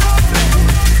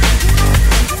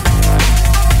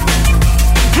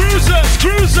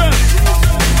 Cruisers.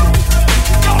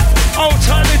 Old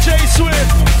Tyler J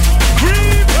Swift.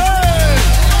 Creepers.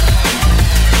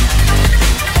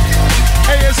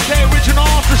 ASK Original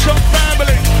Aftershock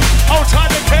Family. Old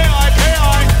Tyler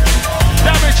KI.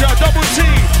 Damager, Double T.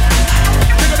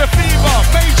 Think of the Fever,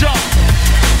 Major.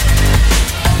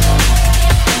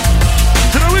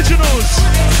 To the originals.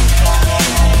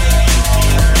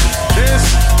 This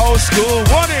old school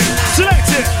wanted. Select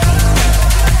it.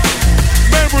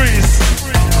 Memories.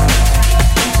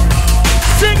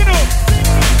 Sing it up.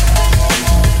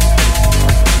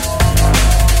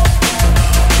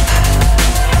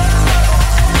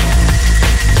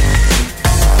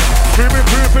 Creeping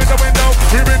in the window,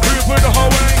 creeping through the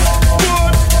hallway.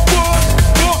 What?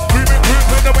 Creeping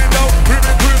through the window,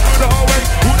 creeping through the hallway.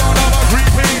 Who don't know about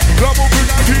creeping? Global crew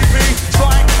not creeping.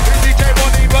 Slide, it's DJ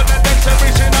Bonnie, but the next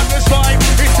generation on the slide.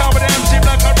 It's time with the MC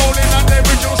Blacka rolling on the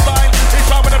original style. It's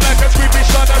time with the Blacka creepy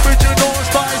shot, original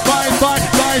style.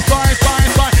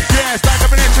 Yeah, style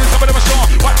combination, some of them are strong.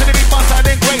 Watching the beat, my side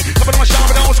ain't great. Some of them are sharp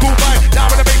with the old school vibe. Now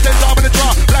with the bass, then down with the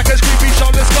drum. Blacka's creepy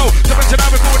shot, let's go. Jumping to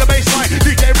now, record the baseline.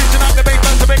 DJ reaching out the bass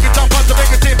line to make it jump, to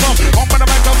make it tip off. On when the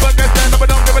mic up, but get stand up, but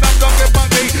don't give it up, don't get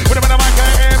bumpy. With the mic,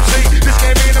 MC. This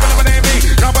game ain't never name me.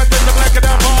 Now, but there's a Blacka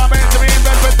down far, man, to me,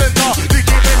 invest with this law.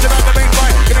 DJ reaching out the bass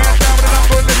line. Get hands down with the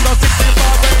number list of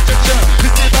 65 range and shit.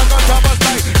 This is back on top of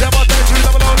night. Never touch you,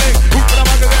 double only. Who can I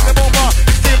make it in the bomber?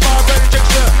 65 range and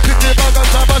shit. This is back on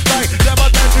top of night. Never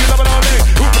touch you, double only.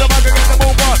 Who can I make it in the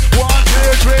bomber? 1,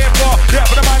 2, 3, 4. Yeah,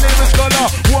 but my name is Scholar.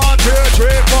 1, 2,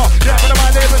 3, 4. Yeah, but my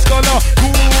name is Scholar.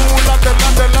 Cool London.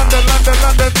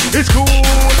 It's cool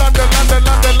London.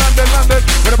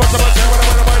 When the bus about town,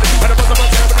 when the bus about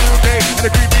town, when the UK, and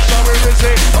the creepy show is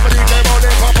busy. I'm a DJ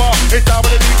rolling papa. It's time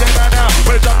with the DJ man now.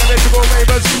 When the jungle is to go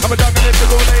neighbors, I'm a jungle is to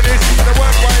go ladies. And the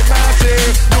work white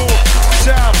massive. North,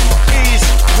 south, east,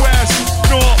 west,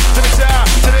 north, to the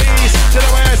south, to the east, to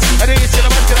the west, and the east to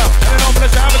the west, get up. And then over the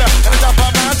south, and the top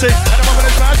part massive, and the mother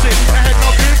is massive. And head no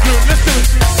good, let's do it.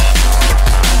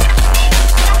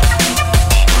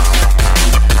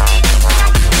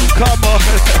 Come on.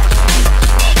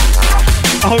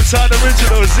 Outside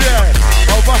originals, yeah.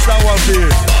 I'll bust that one for you.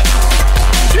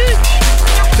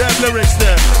 Them lyrics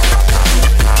there.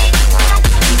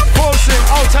 Forcing,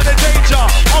 outside the danger,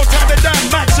 outside the damn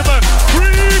maximum.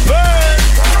 Creeping.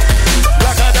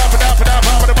 Blacka down, with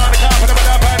the money,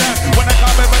 when I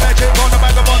come in, when I check on the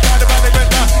microphone, try to find the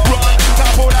winner. Run,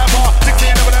 top of that bar,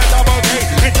 16 over the double K.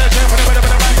 It's a shame, with the mic, with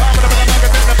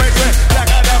the basement. Black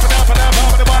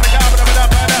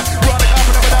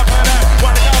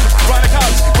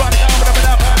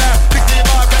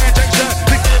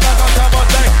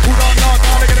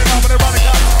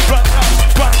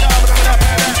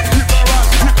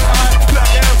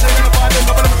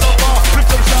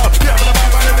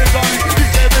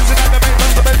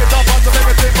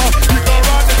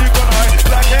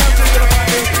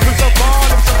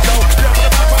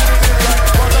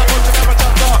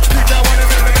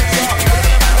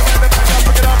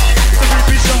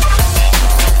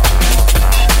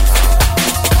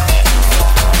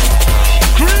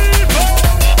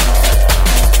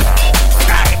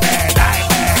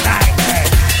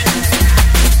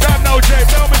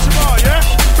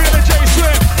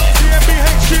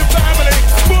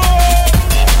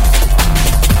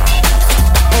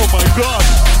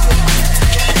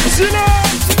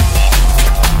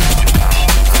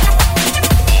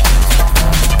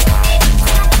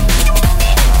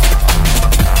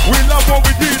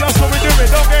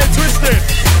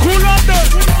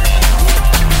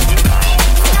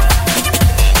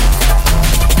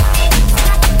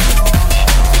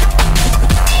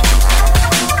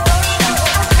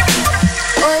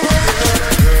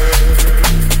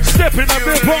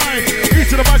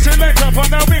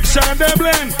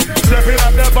blend. Stepping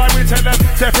up the vibe, we tell them.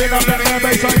 Stepping up that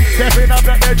bassline. Stepping up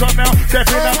that drum now.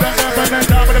 Stepping up that and then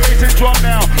down with the bass and drum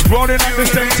now. Rolling at the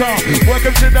center.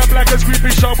 Welcome to the Blacka's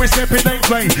Creepy Show. We're stepping ain't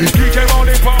plain. DJ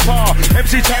rolling papa.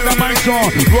 MC check the mic on.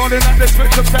 Rolling at the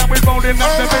spectrum sound. We're rolling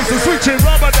at the bass and switching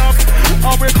rubber dub.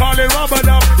 Oh, we call it rubber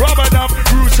dub. Rubber dub.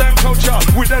 Roots and culture.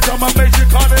 With the drum and bass, we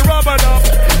call it rubber dub.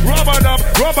 Rubber dub.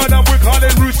 Rubber dub. We call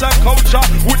it roots and culture.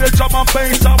 With the drum and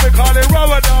bass, we call it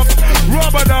rubber dub.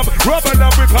 Rubber dub. Rubber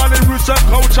dub. We call it roots and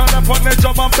culture. Up on the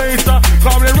drum and bass,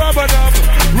 call it rubber dub.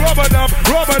 Rubber dub.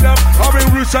 Rubber dub. Our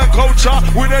roots and culture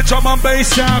with the drum and bass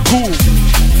sound cool.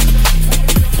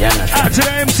 Out to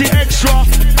the MC Extra.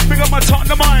 Big up my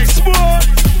Tottenham Mind. Sport.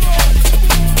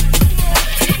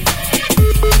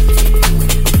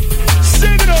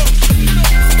 Sing it up.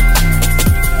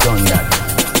 Done that.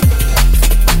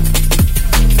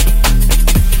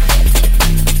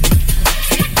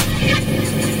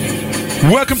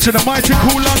 Welcome to the mighty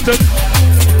cool London.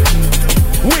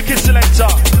 Wicked selector.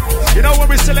 You know when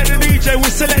we select the DJ, we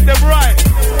select them right.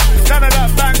 None of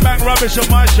that bang bang rubbish on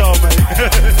my show, mate.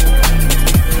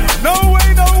 No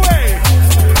way, no way.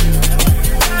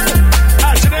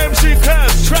 Out to the MC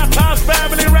Curse, Trap House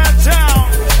family around town.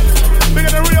 Big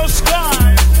at the real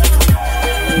sky.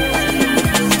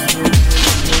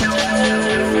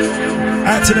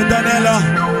 Out to the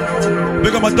Danella.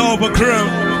 Big up my Dover crew.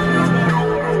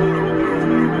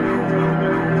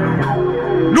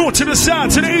 North to the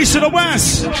south, to the east, to the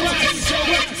west.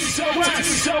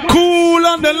 Cool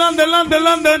London, London, London,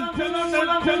 London.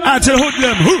 Out to the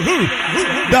hoodlum.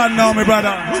 Don't know me, brother.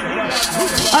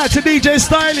 Out to DJ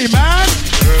Styley, man.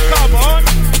 Come on.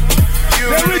 The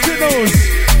originals.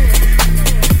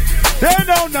 They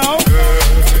don't know.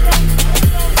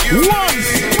 Once.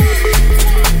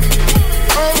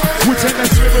 We take the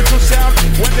spiritual sound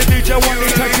when the DJ one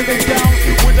is touching it down.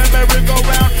 With the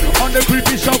merry-go-round on the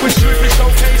creepy show with Streepy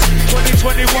Showcase.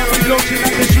 2021 we launching at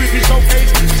the Streepy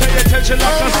Showcase. Pay attention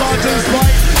like a sergeant's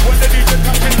right. When the DJ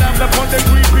touching down upon the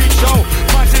creepy show.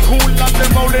 Mighty cool London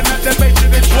rolling at the bass in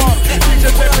the drum. DJ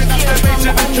stepping at the bass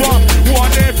in the drum.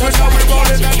 One day for now we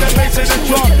rolling at the bass in the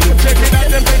drum. Checking at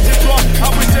the bass in the drum.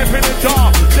 And we stepping the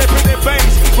dark, stepping the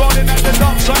bass, rolling at the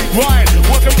dark side right.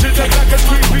 Welcome to the Blacka's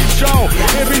Creepy Show.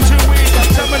 Every 2 weeks at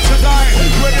 7 to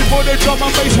 9. Ready for the drum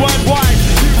and bass worldwide.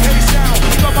 UK sound,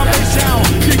 drum and bass sound.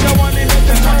 DJ one in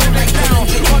the touching it down.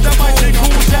 On the mighty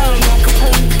cool sound.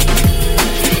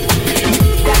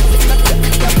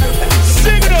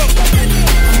 Sing it up.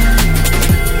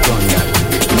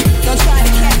 Don't try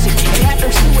to catch it. It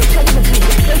happens to it.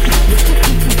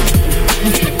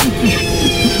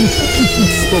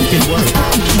 Spoken word.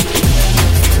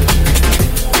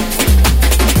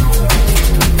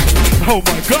 Oh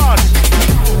my God!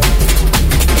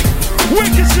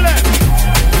 Wicked select!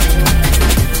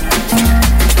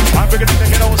 I'm bigger than the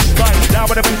ghetto style. Now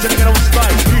with the bass in the ghetto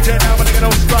style. DJ now with the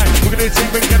ghetto style. We're gonna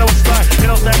take the ghetto style.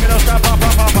 Ghetto style, ghetto style, pop,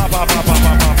 pop, pop, pop, pop, pop, pop,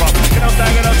 pop, pop. Ghetto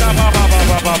style, ghetto style, pop, pop, pop,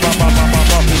 pop, pop, pop, pop, pop,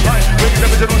 pop. Right, bring the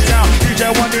original sound.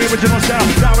 DJ one, the original sound.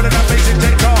 Now with the bass in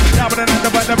the car. Now with the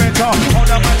fundamental. On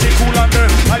the magic cool London.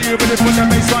 Are you ready for the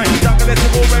bass line? Jungle is the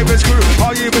full Ravens crew.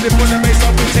 Are you ready for the bass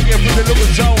line? We take it through the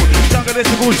little zone. Jungle is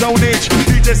the full zone itch.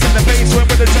 DJ in the bass when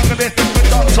with the jungle is the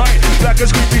dark side.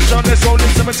 Blacka's Creepy Show. Let's roll in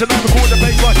 7 to 9. Record the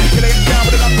bass line. Get it down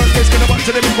with the upper bass. Get it up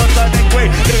to the big one side. Then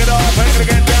wait. Get it up.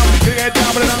 Get it down. Get it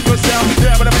down with the upper sound.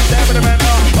 Yeah, with the man down with the man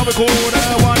up. I'll record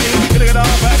one. Get it up.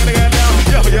 Get it down.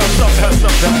 Yo, stop that.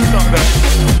 Stop that. Stop that.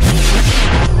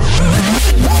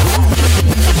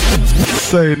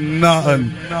 Say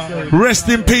nothing. Rest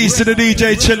in peace to the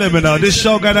DJ Chillum, you know. This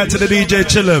show going out to the DJ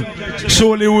Chillum.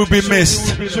 Surely will be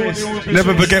missed.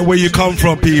 Never forget where you come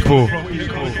from, people.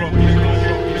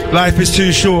 Life is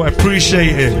too short.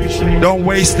 Appreciate it. Don't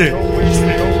waste it.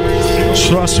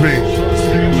 Trust me.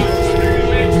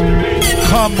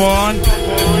 Come on.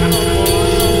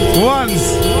 Once.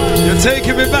 You're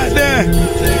taking me back there.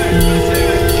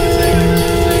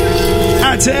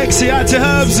 Out to Exy, out to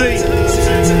Herbsy.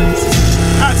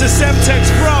 Out to Semtex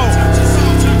Pro.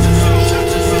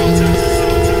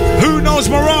 Who knows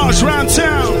Mirage round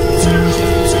town?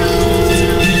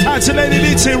 Out to Lady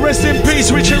Litty, rest in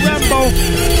peace, Richard Rambo.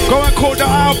 Go and call the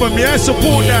album, yeah?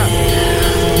 Support that.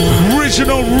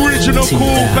 Original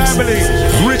cool family.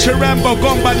 Richard Rambo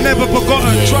gone but never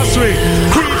forgotten. Trust me.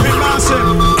 Creeping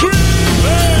massive.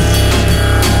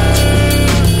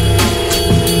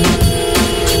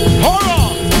 Horror.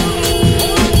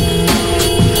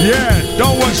 Yeah,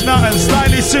 don't watch nothing.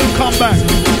 Slightly soon come back.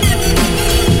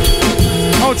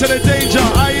 Out to the danger.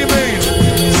 How you mean?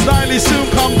 Slightly soon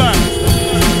come back.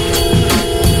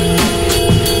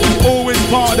 Always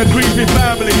part of the creepy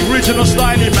family. Original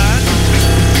Styly, man.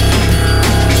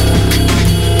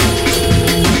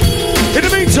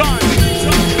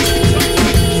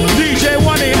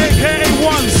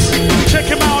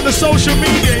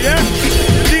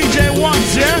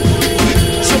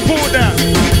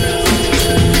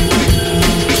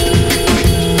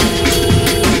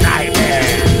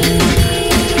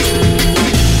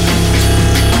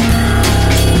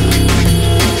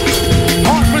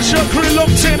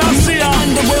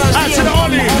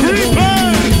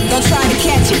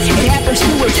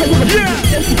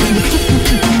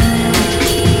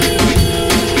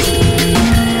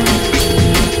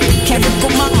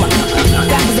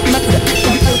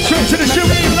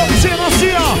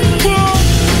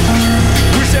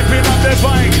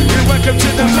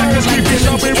 the Blacka's creepy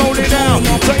shall be rolling down.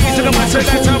 So east to the west and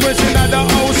that's how we're sitting at the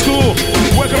old school.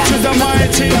 Welcome to the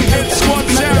mighty hit squad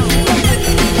town.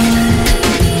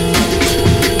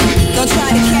 Don't try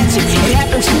to catch it. It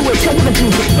happens to it.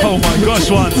 Oh my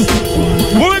gosh, one.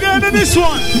 What we going to this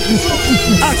one?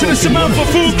 Out to the Samantha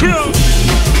Food Crew.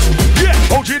 Yeah,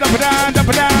 OG up and down,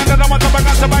 and I'm on top of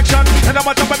gas of action, and I'm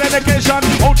on top of dedication.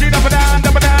 OG up and down,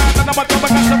 and I'm on top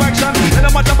of gas of action, and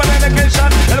I'm on top of dedication.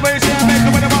 And the way you say I make it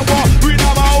when I'm at war, you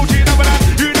know about OG up and down,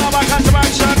 you know about gas of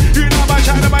action, you know about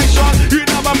China, you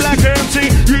know about Black MC,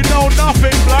 you know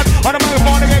nothing, blood. On the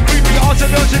microphone, I get creepy, also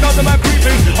knows you know about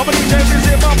creepy. I'm a DJ,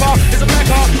 busy bumper, it's a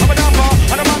Blacka, I'm a dumper,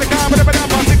 and I'm on the car, with a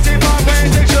dumper, 16 pound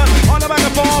injection, on the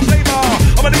microphone, flavor.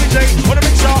 I'm a DJ, on a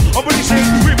mixer, I'm releasing,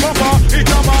 we bumper, it's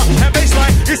drummer, and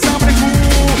bassline, it's sounding cool.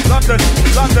 London,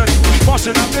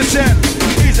 bossing up the set.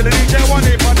 Easy the DJ one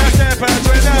if on that step and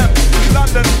with them.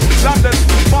 London,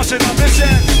 bossing up the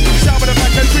set. Sound with the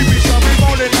back and creepy, so we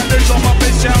rolling and the drum up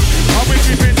this sound. How we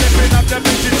keep it zipping up the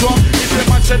bitchy drum. It's the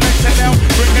man selected now,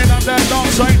 bringing up that long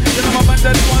side. Get them up and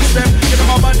then one step, get them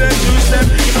up and then two step,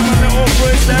 get them a little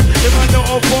three step, get them a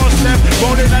little four step,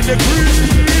 rolling and the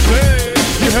creepy.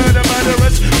 You heard the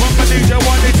murderers, one for DJ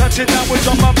one, they touch it down with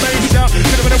drum and bass down.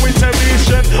 Get them in the winter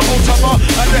edition, old summer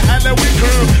and the Halloween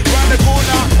crew, round the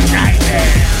corner, right there.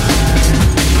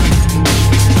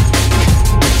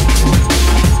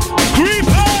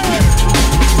 Creeper!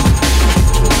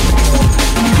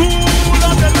 Cool,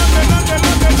 London.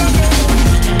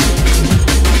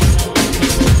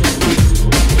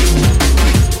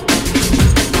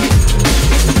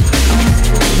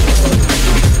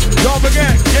 Don't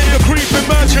forget, get your creeping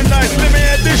merchandise,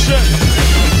 limited edition.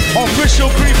 Official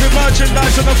creeping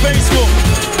merchandise on the Facebook.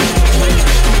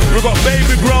 We've got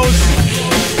baby grows,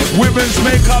 women's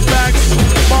makeup bags,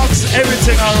 mugs,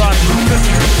 everything I run.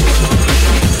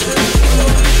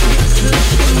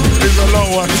 It's a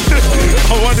long one.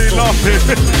 I want it laughing.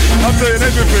 I'm doing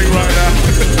everything right now.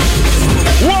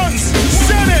 Once,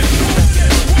 said it.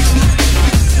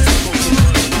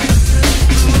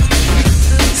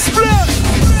 Split.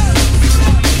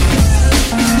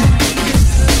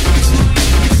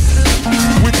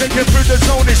 Take it through the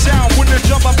zone, it's sound with the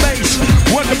drum and bass.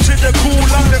 Welcome to the cool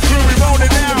London crew, we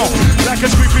rolling now. Like a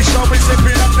creepy show, we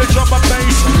zipping up the drum and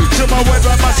bass. To my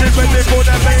weather, massive ready for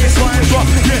the bass line drop.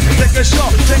 Yeah, take a shot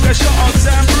on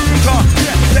Sambuca.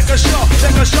 Yeah, take a shot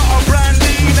on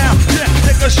Brandy now. Yeah,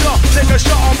 take a shot on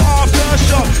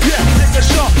Aftershock. Yeah, take a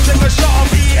shot on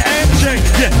EMJ.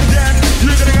 Yeah, then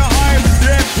you're gonna get high.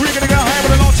 Yeah, we're gonna get high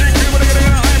with the Naughty crew, we're gonna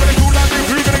get high with the cool London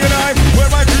crew, gonna get high. Where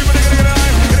my crew, we're gonna get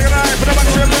high. For the back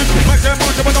to the north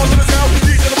to the south,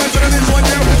 DJ the west and this one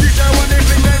now. DJ one day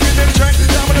fling them in them track,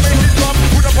 down with the bass is drop.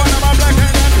 Put up on my black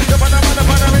hand, the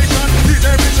Panamation. DJ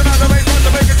reaching out the bass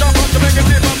to make it jump up, to make it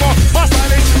dip up more. My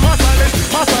style is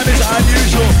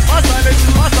unusual. My style is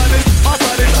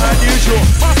unusual.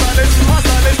 My style is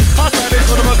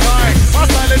one of a kind. My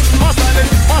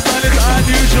style is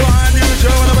unusual.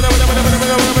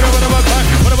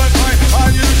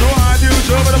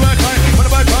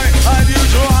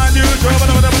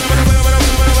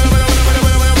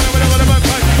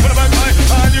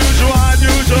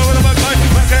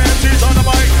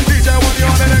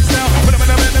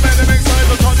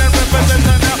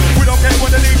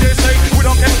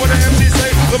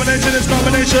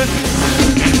 Combination.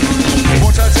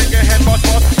 Watch out, take your head, boss.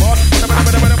 Boom.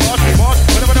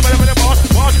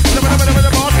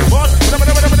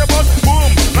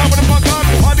 Now with the fuck on,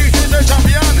 all these is the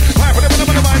champion. Right, put it in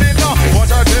now.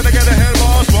 Watch out, take the head,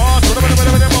 boss. Boom. Put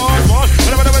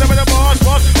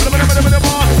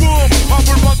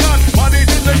fuck on, all these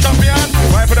is the champion.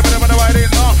 Right, put it in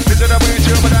now. This is the bridge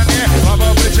over down here.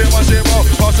 Papa, bridge in my zero.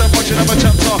 Pass a punch of a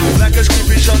chapter. Like a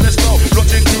creepy shot, let's go.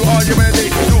 Blotting through, are you ready?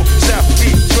 No, south,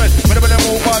 east, west. Whatever them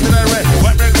move on to the red.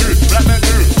 White man crew, black man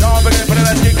crew. Now I'm again for the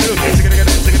last kick crew. Tick it again,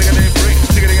 bring.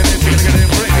 Tick it again, bring. Tick it again,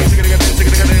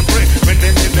 bring. When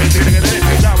they tick it again.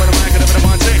 Now with the mic and the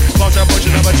Monte. Pass a punch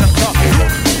of a chapter.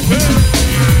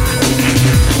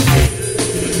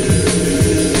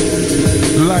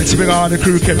 Like to bring all the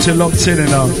crew kept you locked in and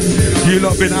you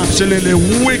lot been absolutely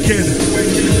wicked.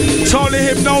 Totally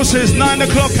hypnosis, 9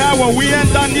 o'clock hour, we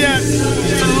ain't done yet.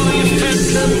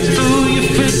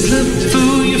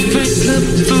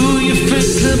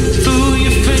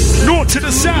 North to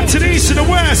the south, to the east, to the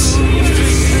west.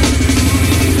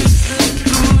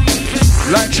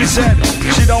 Like she said,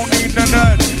 she don't need no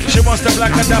nerd. She wants the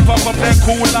black and dapper from their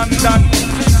cool London.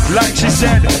 Like she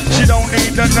said, she don't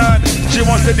need the nerd. She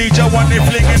wants the DJ one, they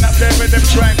flinging up their rhythm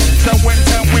track. So when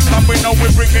time we come, we know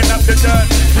we're bringing up the dirt.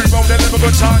 We roll the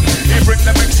lyrical tongue, he bring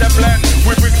the mix and blend.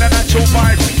 We bring the natural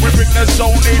vibe, we bring the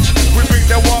zonage. We bring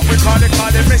the what we call it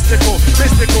mystical,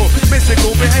 mystical,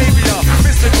 mystical behavior.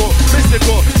 Mystical,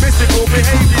 mystical, mystical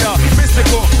behavior.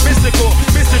 Mystical, mystical,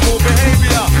 mystical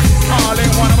behavior. All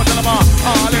in one, I'm a tell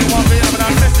all in one,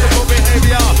 mystical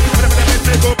behavior.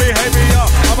 Mystical behavior.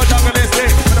 I'm a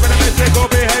jungleistic, mystical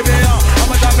behavior.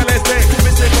 I'm a jungleistic,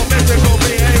 mystical, mystical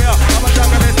behavior. I'm a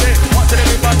jungleistic, want to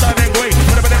be button and great.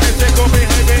 Mystical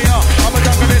behavior. I'm a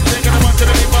jungleistic, and I want to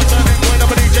be button and great. I'm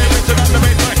a DJ, mixing up the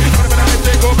baseline.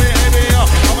 Mystical behavior.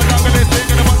 I'm a jungleistic,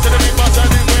 and I want to be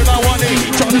button and great. I want it,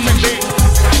 try to make it.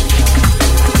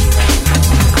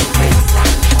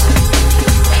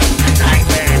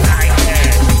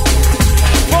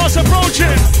 Boss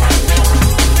approaching.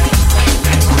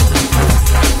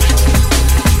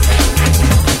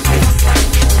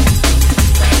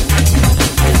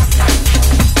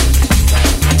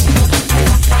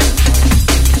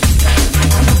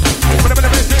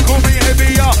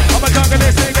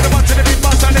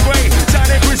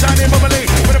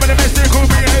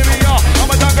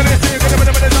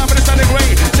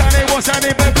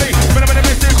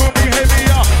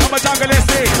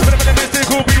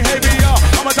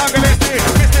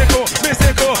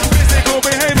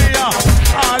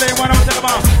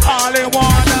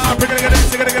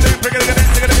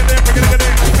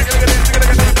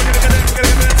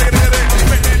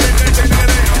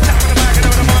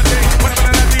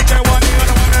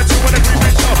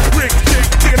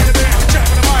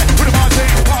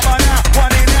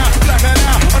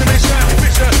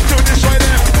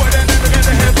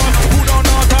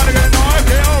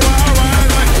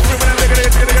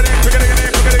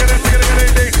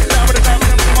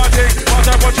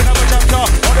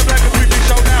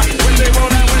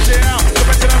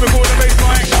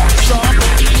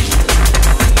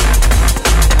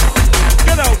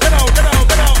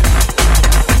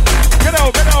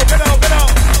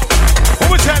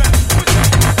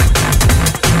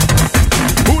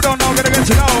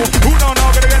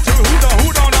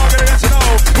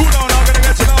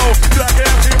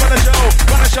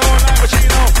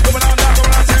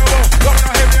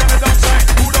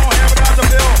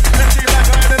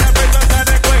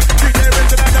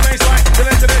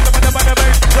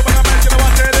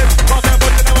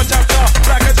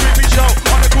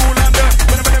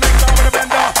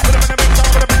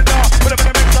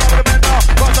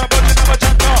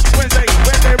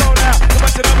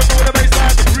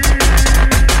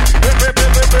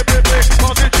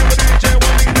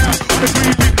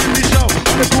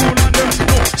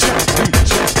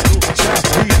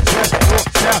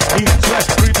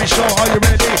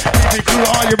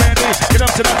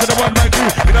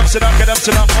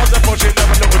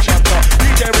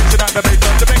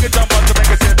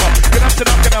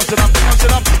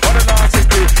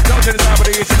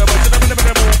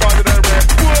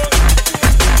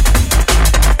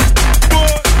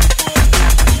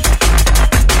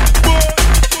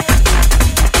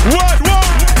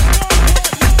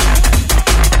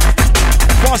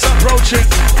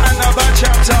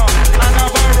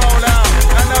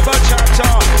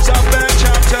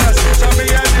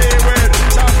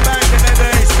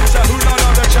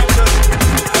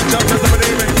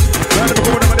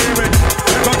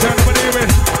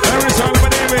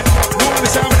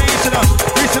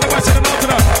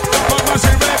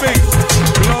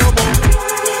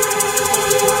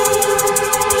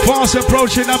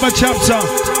 Approaching another chapter.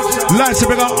 Like to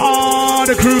bring out all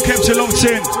the crew kept you locked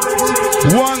in.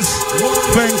 Once,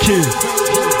 thank you.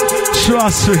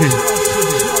 Trust me.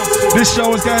 This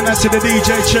show is going out to the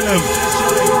DJ Chillum.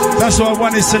 That's why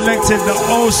one is selected the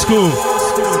old school.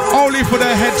 Only for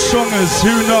the headstrongers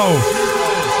who know.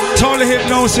 Total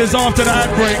hypnosis after the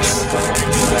ad breaks.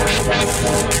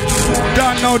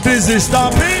 Don't know dizzy,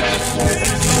 stop it.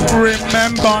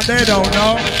 Remember, they don't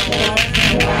know.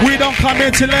 We don't come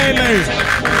here to lay.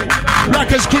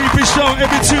 Blacka's Creepy Show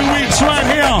every 2 weeks right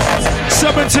here,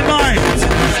 7 to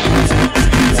 9.